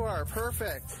 You are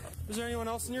perfect. Is there anyone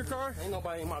else in your car? Ain't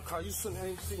nobody in my car. You shouldn't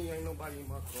ain't seen ain't nobody in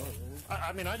my car, man.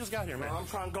 I mean, I just got here, man. I'm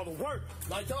trying to go to work.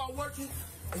 Like y'all working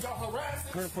and y'all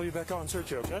harassing. We're gonna pull you back out and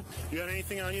search you, okay? You got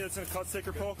anything on you that's gonna cut, stick,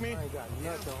 or poke me? I ain't got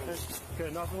nothing on me.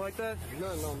 Okay, nothing like that?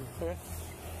 Nothing on me. Okay.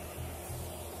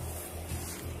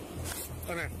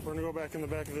 Okay, we're gonna go back in the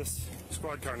back of this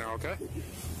squad car now, okay?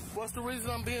 What's the reason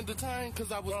I'm being detained?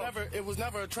 Because it was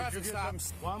never a traffic stop.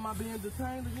 Why am I being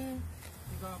detained again?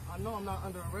 Because I know I'm not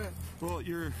under arrest. Well,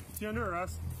 you're under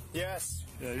arrest. Yes.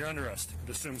 Yeah, you're under arrest. I'd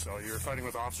assume so. You were fighting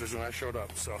with officers when I showed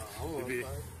up, so it'd be...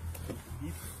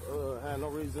 had no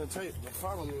reason to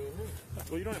follow me in here.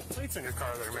 Well, you don't have plates in your car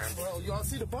there, man. Well, y'all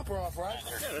see the bumper off, right?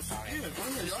 Yeah, that's...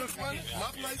 Y'all explain it.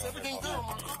 My place, everything good on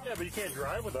my car. Yeah, but you can't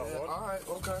drive without one. All right,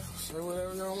 okay. Say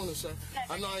whatever y'all want to say.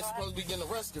 I know I ain't supposed to be getting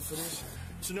arrested for this.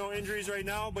 So no injuries right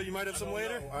now, but you might have some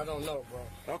later? I don't know,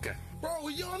 bro. Okay. Bro,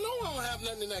 y'all know I don't have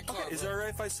nothing in that car. Okay, is it alright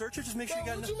if I search it? Just make sure you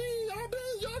got What you mean?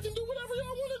 Y'all can do whatever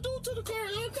y'all want to do to the car.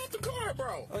 Y'all got the car,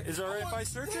 bro. Is it alright if I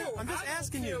search it? I'm just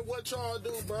asking you. What y'all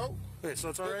do, bro? Okay, so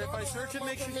it's alright if I search it?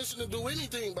 Make sure. Permission to do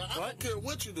anything, but I don't care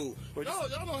what you do. Y'all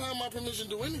don't have my permission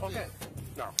to do anything. Okay.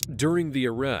 No. During the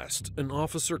arrest, an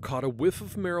officer caught a whiff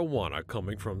of marijuana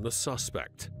coming from the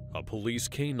suspect. A police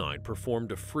canine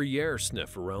performed a free air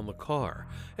sniff around the car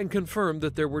and confirmed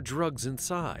that there were drugs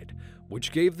inside,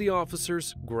 which gave the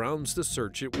officers grounds to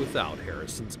search it without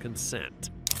Harrison's consent.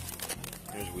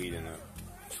 There's weed in it.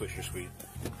 Swisher Sweet.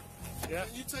 Yeah.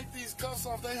 When you take these cuffs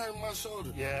off, they hurt my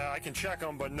shoulder. Yeah, I can check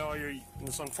them, but no,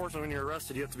 it's unfortunately when you're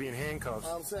arrested, you have to be in handcuffs.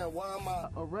 I'm saying, why am I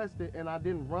arrested and I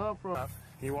didn't run from...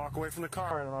 You walk away from the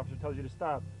car and an officer tells you to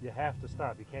stop. You have to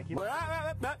stop. You can't keep...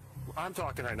 I'm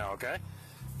talking right now, okay?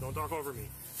 Don't talk over me,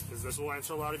 because this will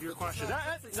answer a lot of your questions.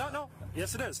 No.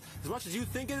 Yes, it is. As much as you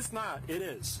think it's not, it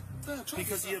is.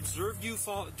 Because he observed you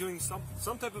doing some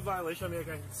type of violation. I mean, I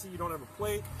can see you don't have a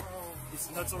plate. He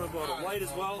said something about a light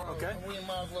as well, okay? We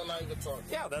might as well not even talk.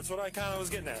 Yeah, that's what I kind of was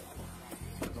getting at.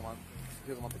 He doesn't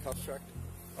want the cuffs checked?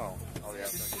 Oh, yeah.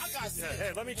 I got sense.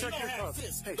 Hey, let me check your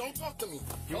cuffs. Hey, don't talk to me.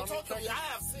 Don't talk to me. I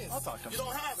have sense. I'll talk to him. You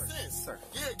don't have sense. Sir.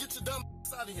 Yeah, get your dumb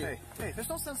out of here. Hey, there's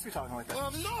no sense to be talking like that.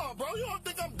 No, bro. You don't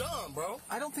think I'm dumb, bro.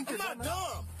 I don't think I'm you're not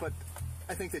dumb. But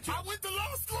I think that you... I went to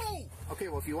law school. Okay,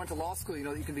 well, if you went to law school, you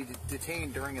know that you can be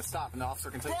detained during a stop, and the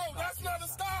officer can tell you... Bro, that's not a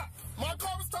stop. My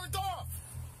car was turned off.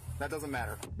 That doesn't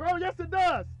matter. Bro, yes it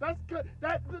does.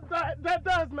 That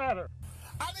does matter.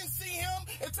 I didn't see him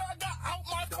until I got out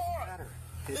my car.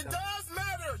 It does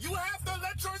matter. You have to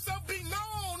let yourself be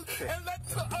known and let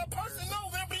a person know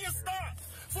they're being stopped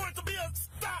for it to be a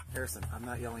stop. Harrison, I'm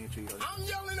not yelling at you. I'm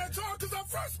yelling at y'all because I'm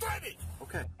frustrated.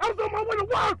 Okay. I was on my way to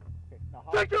work.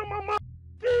 Take care of my mom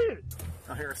kids.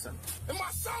 Now, Harrison. And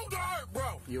my shoulder hurt,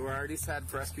 bro. You already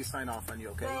had rescue sign off on you,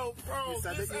 okay? Bro, you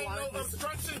said this that you ain't no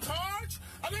obstruction charge.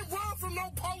 I didn't run from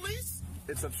no police.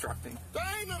 It's obstructing. That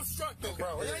ain't obstructing,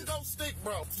 bro. It ain't go stick,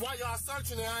 bro. Why y'all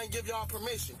searching and I ain't give y'all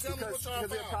permission? Tell me what y'all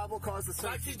Because probable cause the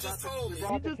search. Like he just told me.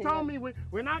 He just told me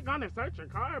we're not going to search your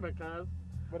car because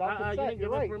without you didn't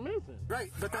give us permission.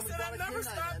 Right, but then I never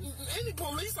stopped any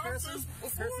police officers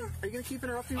before. Harrison, are you going to keep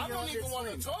interrupting me? I don't even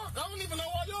want to talk. I don't even know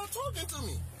why y'all talking to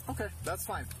me. Okay, that's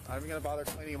fine. I'm not going to bother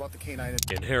explaining about the canine.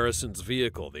 In Harrison's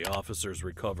vehicle, the officers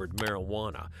recovered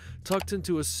marijuana tucked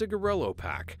into a cigarillo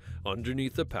pack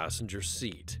underneath the passenger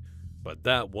seat. But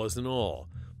that wasn't all.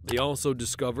 They also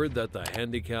discovered that the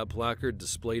handicap placard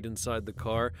displayed inside the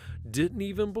car didn't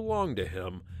even belong to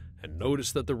him, and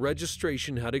noticed that the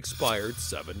registration had expired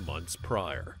 7 months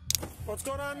prior. What's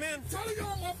going on, man? Tell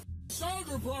y'all my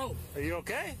shoulder, bro. Are you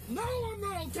okay? No, I'm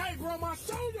not okay, bro. My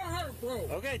shoulder hurt, bro.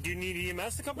 Okay, do you need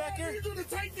EMS to come back here? I need you to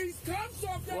take these cuffs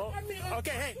off. Well,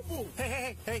 okay,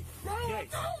 hey. Bro, I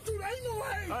told you, there ain't no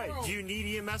way, bro. All right, do you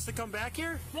need EMS to come back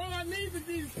here? Bro, I need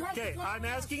these cuffs. Okay, I'm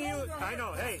asking you. I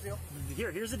know. Hey,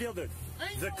 here's the deal, dude.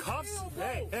 The cuffs.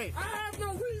 Hey. I have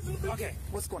no reason to be. Okay,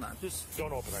 what's going on? Just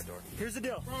don't open that door. Here's the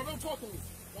deal. Bro, don't talk to me.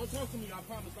 Don't talk to me. I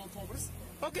promise. Don't talk to me.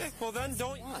 Okay, well then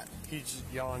don't. He's just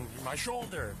yelling, my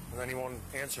shoulder. And then he won't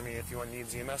answer me if he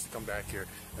needs EMS to come back here.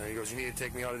 And he goes, you need to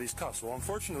take me out of these cuffs. Well,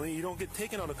 unfortunately, you don't get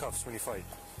taken out of cuffs when you fight.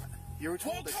 You were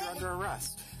told that you're under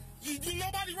arrest.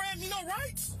 Nobody ran me no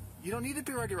rights. You don't need to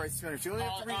be ready rights to enter. You only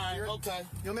have to read your. Okay.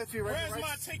 You only have to be ready rights. Where's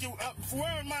my ticket?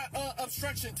 Where's my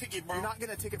obstruction ticket, bro? You're not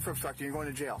getting a ticket for obstructing. You're going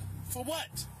to jail. For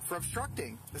what? For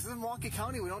obstructing. This is in Milwaukee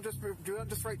County. We don't just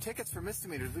write tickets for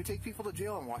misdemeanors. We take people to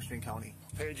jail in Washington County.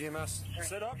 Hey, GMS,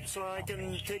 sit up so I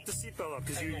can take the seatbelt up.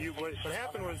 Because what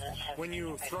happened was when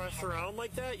you thrust around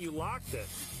like that, you locked it.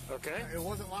 Okay? It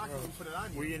wasn't locked when you put it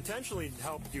on. We intentionally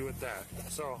helped you with that.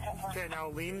 So, okay, now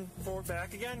lean forward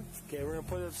back again. Okay, we're going to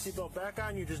put the seatbelt back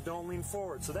on. You just don't lean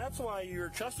forward. So that's why your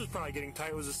chest was probably getting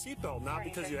tight with a seatbelt, not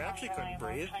because you actually couldn't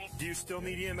breathe. Do you still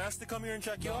need EMS to come here and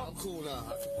check you out? I'm cool now.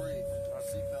 I can breathe. My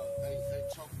seatbelt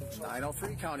ain't choking.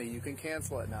 903 County. You can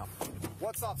cancel it now.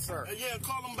 What's up, sir? Yeah,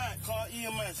 call them back. Call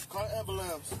EMS. Call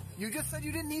ambulance. You just said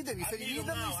you didn't need them. You said you need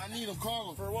them now. I need them. Call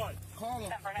them. For what? Call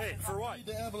them. Hey, for what? I need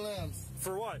the ambulance.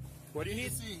 For what? What do you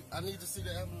need? I need to see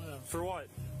the ambulance. For what?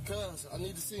 Cuz, I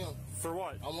need to see them. For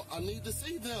what? I need to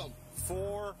see them.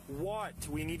 For what?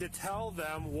 We need to tell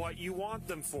them what you want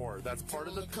them for. That's part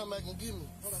of the... Come back and get me.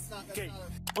 Okay.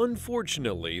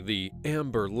 Unfortunately, the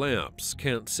amber lamps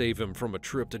can't save him from a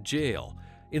trip to jail.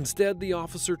 Instead, the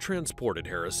officer transported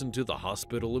Harrison to the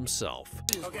hospital himself.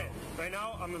 Okay, right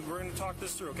now, we're going to talk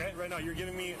this through, okay? Right now, you're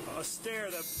giving me a stare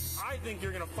that I think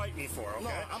you're going to fight me for,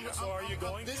 okay? No, are you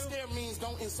going to? This stare means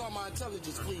don't insult my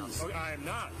intelligence, please. Okay, I am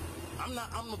not.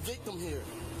 I'm a victim here.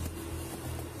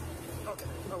 Okay,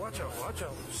 no, watch out.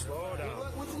 Slow down.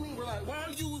 What do you mean, relax? Why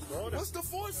are you, what's the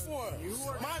force for?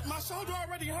 My shoulder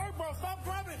already hurt, bro. Stop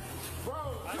grabbing.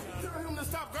 Bro, tell him to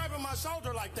stop grabbing my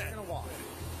shoulder like that. You're gonna walk.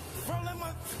 Bro, let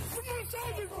my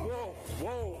shoulder go.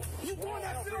 Whoa. You doing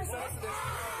that shit on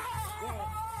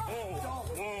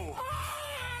Whoa.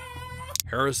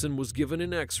 Harrison was given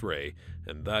an X-ray,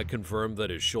 and that confirmed that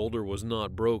his shoulder was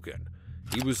not broken.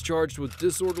 He was charged with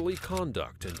disorderly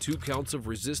conduct and 2 counts of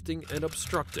resisting and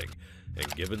obstructing,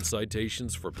 and given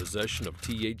citations for possession of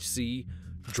THC,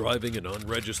 driving an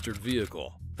unregistered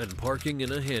vehicle, and parking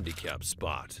in a handicapped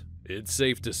spot. It's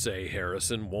safe to say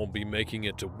Harrison won't be making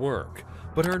it to work,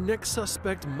 but our next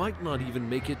suspect might not even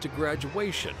make it to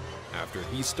graduation after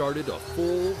he started a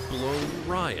full-blown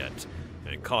riot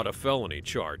and caught a felony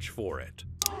charge for it.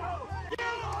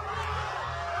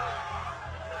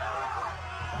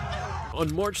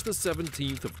 On March the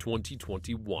 17th of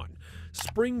 2021,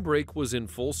 spring break was in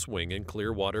full swing in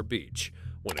Clearwater Beach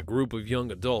when a group of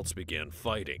young adults began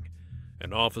fighting.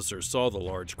 An officer saw the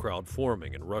large crowd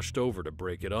forming and rushed over to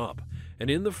break it up, and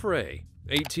in the fray,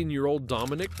 18-year-old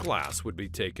Dominic Glass would be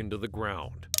taken to the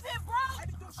ground.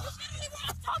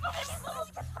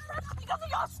 Because of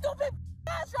y'all stupid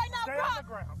ass right now, Stay bro. on the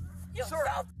ground. You're so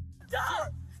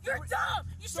dumb. You're dumb.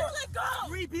 You should let go.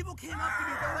 3 people came up to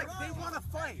me. They're like, they want to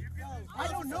fight. I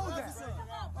don't know that.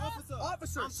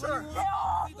 Officer, sir. Get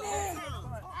off me.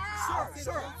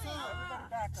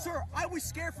 Sir, I was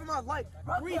scared for my life.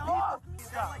 3 Get people. off.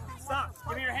 Stop.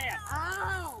 Give me your hand.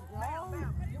 Ow, bro.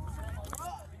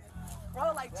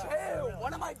 Bro, like, chill.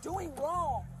 What am I doing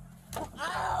wrong?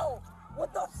 Ow.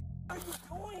 What the f are you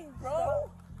doing, bro?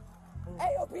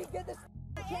 AOP, get this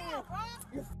can.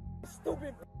 You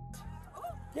stupid.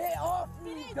 Get off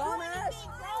me, dumbass.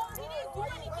 He didn't do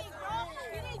anything, bro.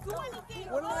 He didn't do anything.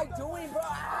 What am I doing, bro?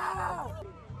 Ow.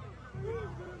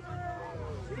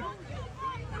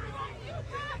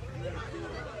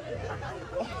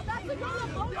 That's the girl.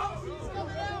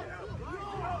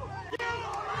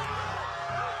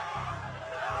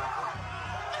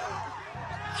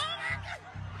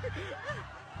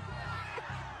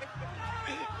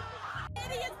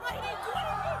 Idiots, but he didn't do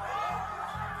anything.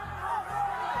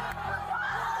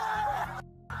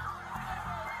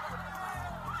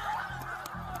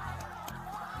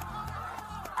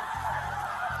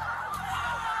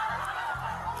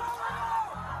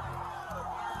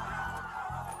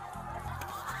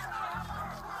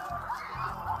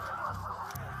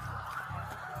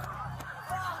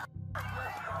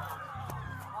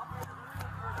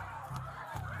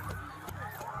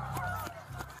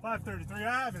 533. I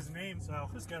have his name, so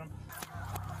just get him.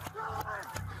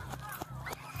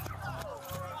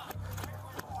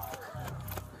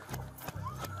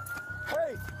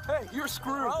 You're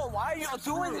screwed. Bro, why are y'all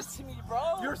doing this to me,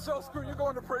 bro? You're so screwed. You're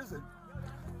going to prison.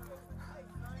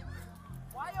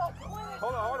 Why y'all doing this?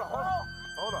 Hold on.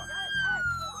 Hold on.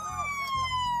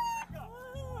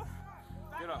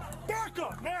 Get up. Back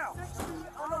up now!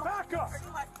 Back up! Put him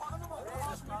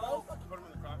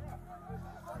in the car.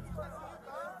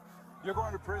 You're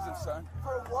going to prison, son.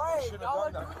 For what? You shouldn't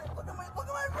have done that. Look at my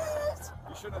wrist.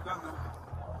 You shouldn't have done that.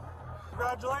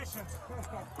 Congratulations.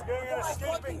 You're getting an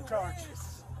escaping charge.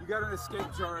 You got an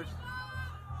escape charge.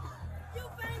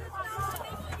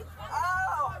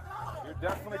 You're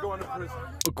definitely going to prison.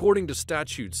 According to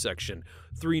statute section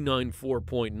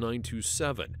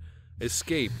 394.927,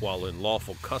 escape while in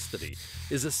lawful custody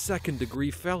is a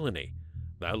second-degree felony.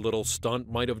 That little stunt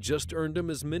might have just earned him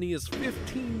as many as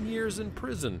 15 years in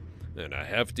prison and a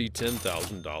hefty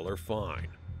 $10,000 fine.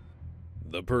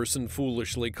 The person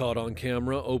foolishly caught on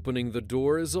camera opening the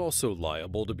door is also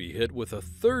liable to be hit with a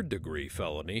third-degree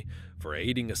felony for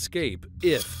aiding escape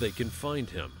if they can find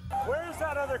him. Where's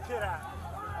that other kid at?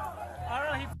 I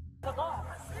don't know, he took off.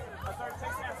 I started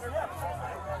chasing after him.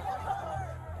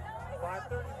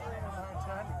 5:33 and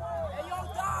 9:10. Hey, yo,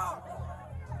 dog!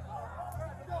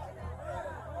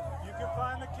 You can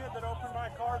find the kid that opened my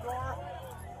car door,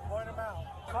 point him out.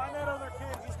 Find that other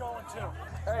kid, he's going too.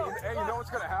 Hey, you know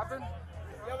what's going to happen?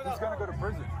 He's going to go to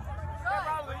prison.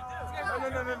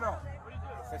 No.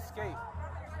 Escape.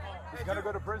 He's going to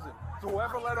go to prison. So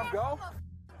whoever let him go?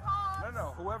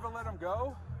 No. Whoever let him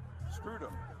go, screwed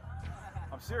him.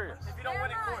 I'm serious. If you don't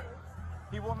win in court.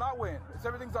 He will not win.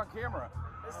 Everything's on camera.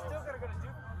 It's still going to go to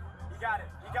Duke. You got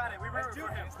it. We root for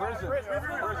him. Prison,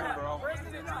 bro.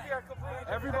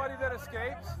 Everybody that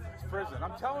escapes is prison.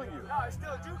 I'm telling you. No, it's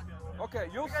still a Duke. Okay,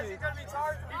 you'll see. He's going to be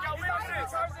charged. He's going to be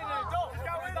charged in an adult.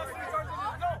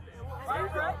 There you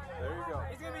go.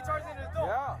 He's going to be charged in an adult.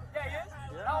 Yeah. Yeah, he is?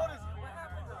 Yeah. How old is he?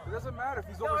 It doesn't matter if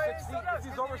he's over 16. If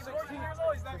he's over 16.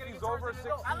 If he's over 16.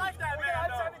 I like that, man.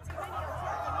 I'm 17.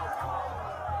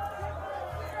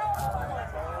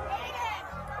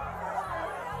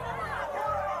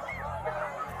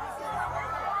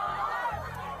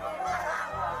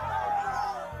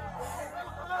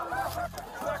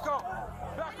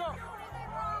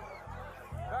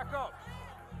 Back up.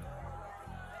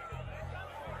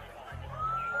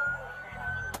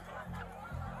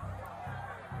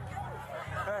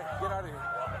 Hey, get out of here.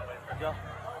 Go.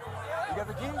 You got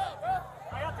the key? I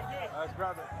got the key. Let's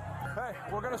grab it. Hey,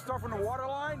 we're going to start from the water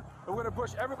line, and we're going to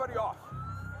push everybody off.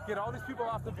 Get all these people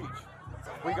off the beach.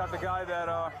 We got the guy that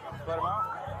let him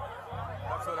out.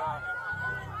 That's what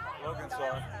Logan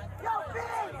saw.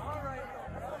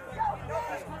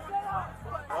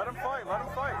 Let him fight.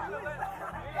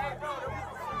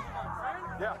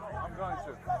 Yeah, I'm going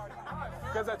to.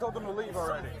 Because I told him to leave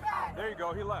already. There you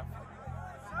go, he left.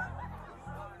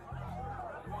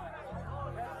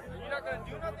 You're not going to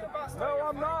do nothing about No,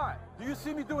 I'm not. Do you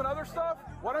see me doing other stuff?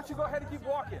 Why don't you go ahead and keep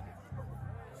walking?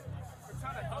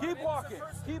 Keep walking.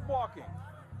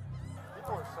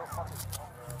 People are so fucking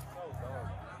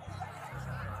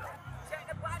check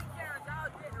the body cameras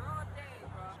out there. They're all day, bro.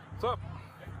 What's up?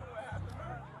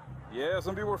 Yeah,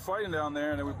 some people were fighting down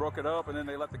there, and then we broke it up, and then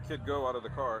they let the kid go out of the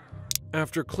car.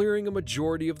 After clearing a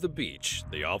majority of the beach,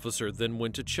 the officer then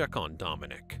went to check on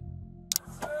Dominic.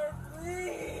 Sir,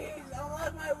 please! I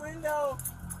want my window!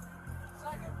 So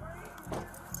I can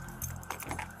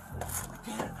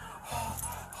breathe!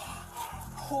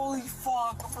 Holy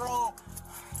fuck, bro!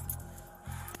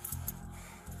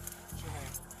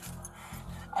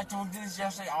 I told you this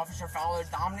yesterday, Officer Fowler.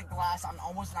 Dominic Glass, I'm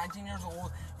almost 19 years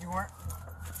old. You weren't...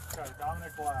 Okay,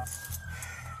 Dominic Glass.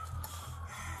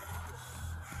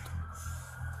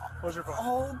 What's your phone?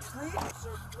 Oh, please,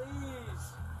 sir,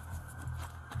 please.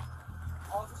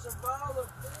 Officer Fowler,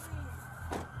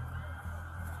 please.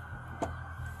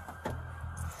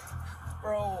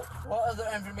 Bro, what other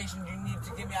information do you need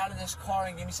to get me out of this car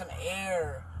and give me some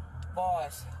air,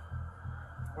 boss?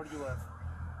 Where do you live?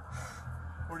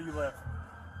 Where do you live?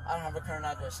 I don't have a current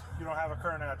address. You don't have a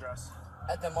current address.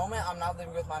 At the moment, I'm not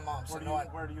living with my mom. So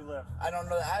Where do you live? I don't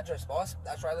know the address, boss.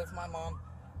 That's where I live with my mom.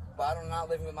 But I'm not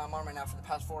living with my mom right now for the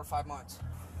past 4 or 5 months.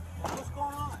 What's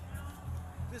going on?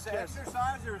 Is this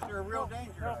exercise or is there a real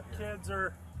danger out here?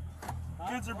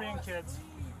 Kids are being kids.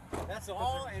 That's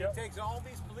all, and it takes all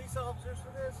these police officers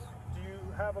for this? Do you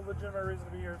have a legitimate reason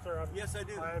to be here, sir? Yes, I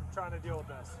do. I'm trying to deal with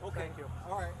this. Okay. Thank you.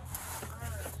 All right.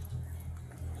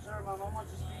 Sir, my mom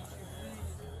wants to speak to you,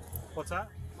 please. What's that?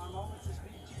 My mom wants to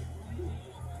speak to you, please.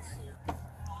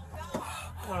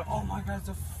 Oh my God,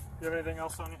 you have anything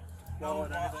else on you? go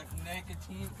and everything.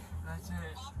 Nicotine, that's it.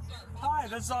 Hi,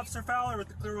 this is Officer Fowler with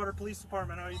the Clearwater Police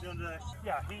Department. How are you doing today?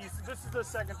 Yeah, this is the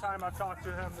second time I've talked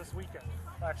to him this weekend.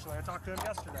 Actually, I talked to him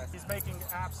yesterday. He's making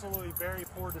absolutely very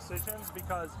poor decisions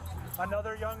because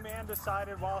another young man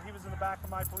decided while he was in the back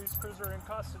of my police cruiser in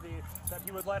custody that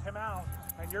he would let him out,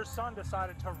 and your son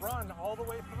decided to run all the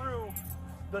way through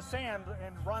the sand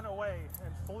and run away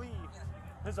and flee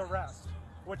his arrest,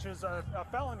 which is a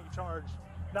felony charge,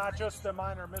 not just a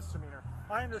minor misdemeanor.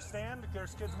 I understand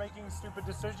there's kids making stupid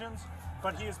decisions,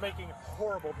 but he is making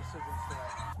horrible decisions today.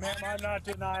 Ma'am, I'm not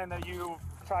denying that you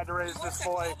tried to raise this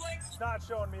boy. It's not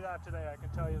showing me that today, I can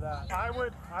tell you that. I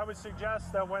would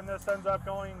suggest that when this ends up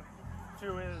going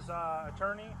to his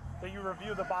attorney, that you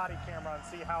review the body camera and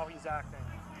see how he's acting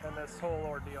in this whole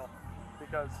ordeal,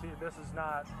 because this is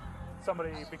not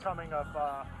somebody becoming of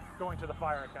going to the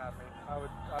fire academy. Please,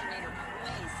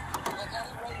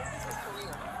 this is his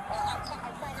career.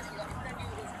 I promise you, I send you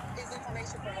his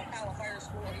information from Ocala Fire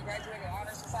School. He graduated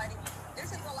Honor Society.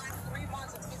 This is the last 3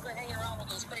 months that he's been hanging around with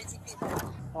those crazy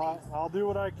people. I'll do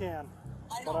what I can,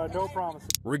 but I don't promise.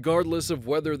 Regardless of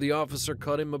whether the officer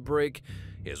cut him a break,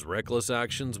 his reckless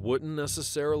actions wouldn't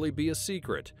necessarily be a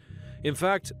secret. In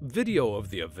fact, video of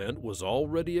the event was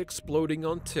already exploding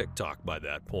on TikTok by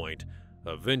that point,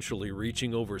 eventually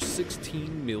reaching over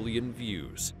 16 million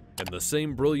views. And the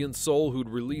same brilliant soul who'd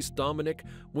released Dominic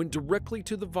went directly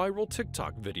to the viral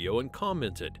TikTok video and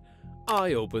commented,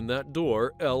 "I opened that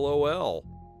door, LOL."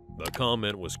 The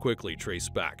comment was quickly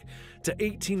traced back to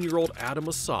 18-year-old Adam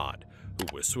Assad, who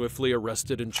was swiftly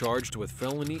arrested and charged with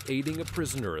felony aiding a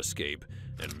prisoner escape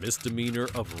and misdemeanor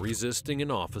of resisting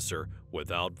an officer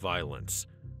without violence.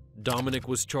 Dominic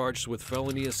was charged with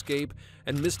felony escape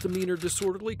and misdemeanor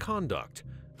disorderly conduct,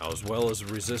 as well as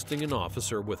resisting an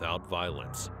officer without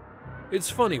violence. It's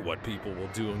funny what people will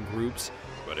do in groups,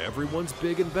 but everyone's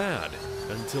big and bad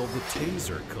until the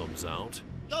taser comes out.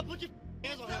 Don't put your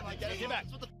hands on him like that. Get back.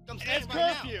 It's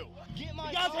curfew. Get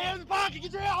my hands in the pocket.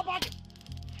 Get your hands in the pocket.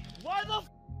 Why the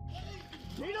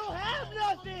he don't have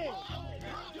nothing?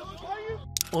 Are you?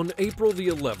 On April the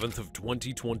 11th of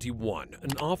 2021,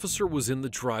 an officer was in the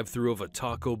drive-thru of a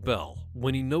Taco Bell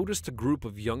when he noticed a group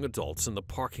of young adults in the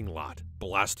parking lot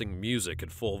blasting music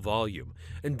at full volume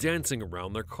and dancing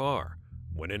around their car.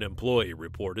 When an employee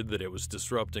reported that it was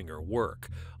disrupting her work,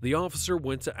 the officer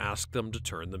went to ask them to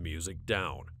turn the music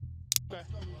down. Okay.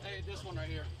 Hey, this one right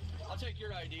here. I'll take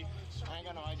your ID. I ain't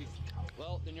got no ID.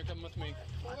 Well, then you're coming with me.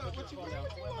 Put your phone down.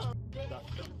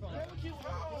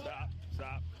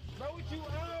 Stop. Bro, what you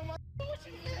on?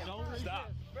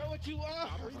 Stop. Bro, what you on?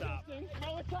 Stop.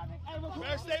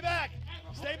 Bro, stay back.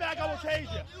 Stay back, I will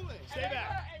tase you. Stay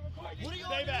back.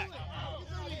 Stay back.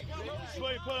 This is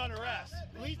what you put on arrest.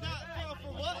 He's not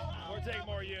for what? We're taking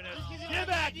more units. Get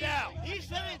back now. He's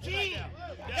 17.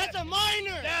 That's a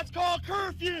minor. That's called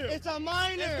curfew. It's a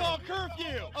minor. It's called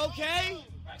curfew. Okay.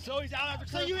 So he's out after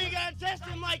curfew. So you ain't got to test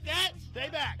him like that? Stay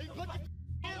back. Right.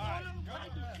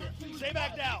 Stay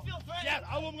back down. Yes,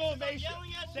 I will go invasive.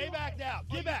 Stay back down.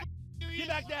 Get back. Get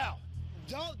back down.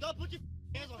 Don't put your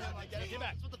hands on him like that. Get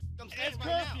back. It's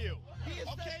curfew.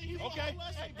 Okay.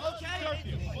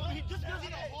 Curfew.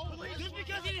 Just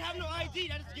because he didn't have no ID,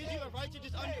 that just gives you a right to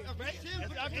just arrest him?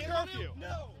 It's after curfew.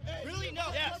 No. Really?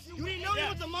 No. Yes. You didn't know he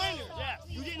was a minor. Yes.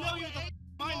 You didn't know he was a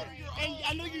minor. And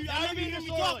I know you heard me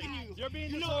talking to you. You're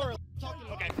being disorderly.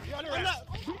 Okay. You're under arrest.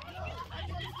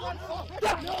 Go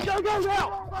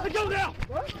now! Go now!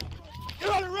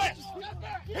 You're under arrest!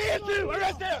 Hands you!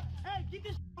 Arrest him! Hey, get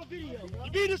this on video, bro.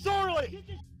 You be disorderly! Get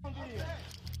this on video.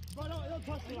 Bro, don't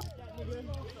touch me like that,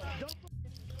 nigga.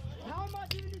 How am I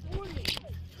doing this ordinance?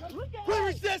 Quit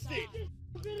resisting!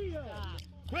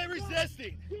 Quit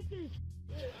resisting!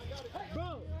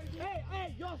 Bro,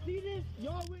 hey, y'all see this?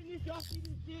 Y'all witness? Y'all see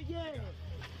this shit?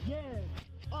 Yeah.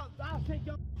 I'll take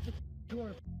y'all to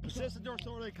court. Persistent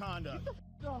disorderly conduct.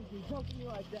 Don't be talking to me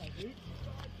like that, bitch.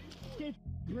 Can't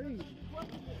breathe.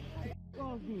 I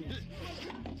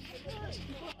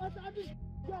just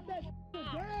got that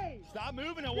today. Stop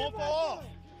moving, it won't fall off.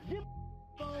 Give my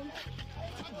phone.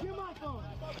 Give my phone.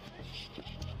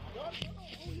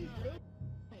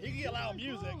 You can get loud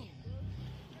music.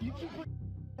 You keep putting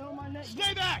on my neck.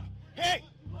 Stay back! Hey!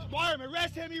 Fireman,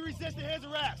 arrest him. He resisted his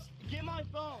arrest. Get my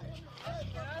phone.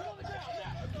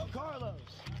 Carlos.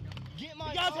 Get my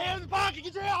phone. You got his hands in the pocket.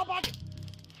 Get your hand out of the pocket.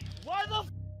 Why the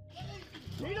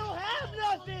he don't have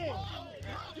nothing.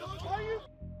 Are you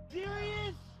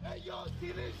serious? Hey, y'all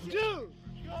see this shit? Dude.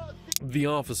 The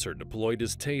officer deployed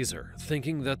his taser,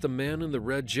 thinking that the man in the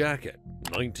red jacket,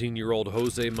 19-year-old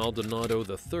Jose Maldonado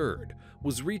III,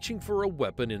 was reaching for a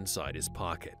weapon inside his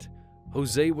pocket.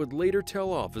 Jose would later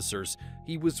tell officers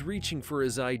he was reaching for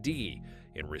his ID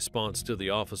in response to the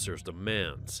officers'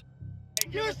 demands.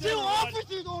 There's 2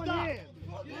 officers on him!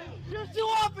 There's 2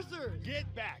 officers!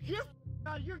 Get back! You're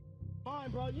out of your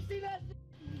mind, bro. You see that?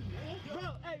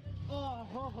 Bro, hey,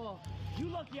 you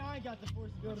lucky I ain't got the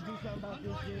force to be able to do something about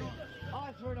this shit.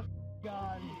 I swear to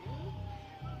God.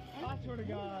 I swear to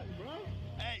God.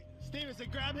 Hey, Stevenson,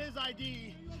 grab his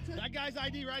ID. That guy's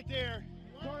ID right there.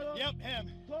 Carlos, yep,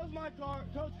 him. Close my car.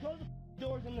 Close the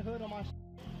doors and the hood on my shit.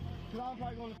 Because I'm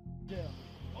probably going to jail.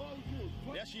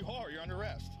 Yes, you are. You're under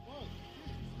arrest.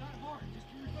 It's not hard. Just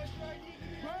request your ID.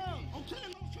 Bro, I'm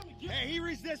trying to get. Hey, he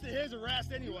resisted his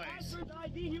arrest anyways. After his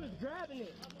ID, he was grabbing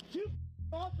it. 2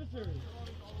 officers.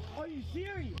 Are you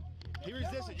serious? He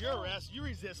resisted your arrest. You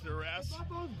resisted arrest. If my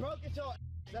phone's broke, it's all.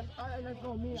 That's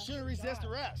on me. You shouldn't resist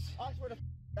arrest. I swear to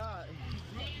God.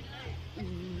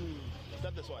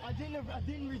 Step this way. I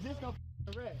didn't resist no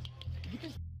arrest. You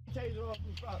can taser off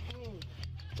the front.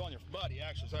 It's on your buddy,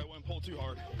 actually, so I wouldn't pull too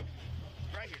hard.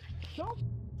 Right here.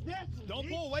 Don't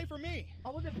pull away from me. I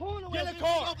wasn't pulling away. Get in the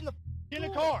car. Get in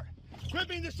the car. Quit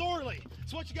being disorderly.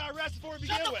 That's what you got arrested for to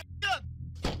begin with.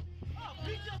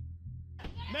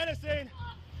 Medicine.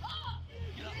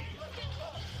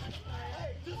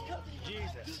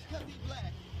 Jesus.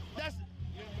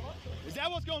 Is that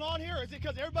what's going on here, or is it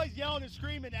because everybody's yelling and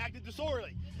screaming and acting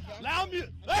disorderly? Loud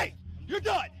music. Hey, you're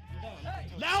done.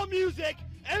 Loud music.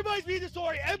 Everybody's being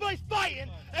disorderly. Everybody's fighting.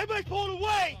 Everybody's pulling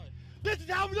away. This is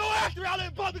how we don't act around in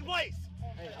a public place.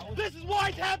 This is why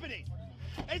it's happening.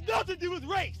 It's nothing to do with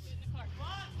race.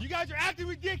 You guys are acting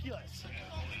ridiculous. Hey,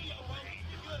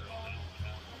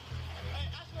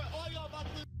 I swear all y'all about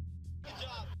to do a good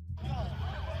job.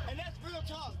 And that's real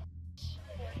talk.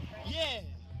 Yeah.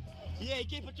 Yeah, you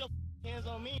can't put your hands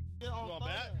on me. You want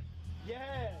bet?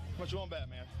 Yeah. How much you want bet,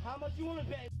 man? How much you want to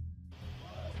bet?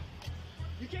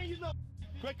 You can't use no.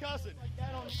 Quit cussing.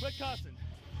 Quit cussing.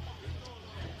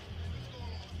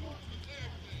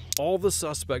 All the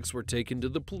suspects were taken to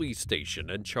the police station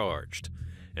and charged.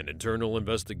 An internal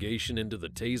investigation into the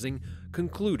tasing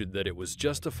concluded that it was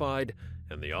justified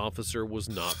and the officer was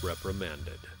not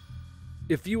reprimanded.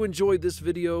 If you enjoyed this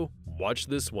video, watch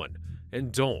this one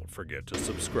and don't forget to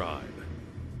subscribe.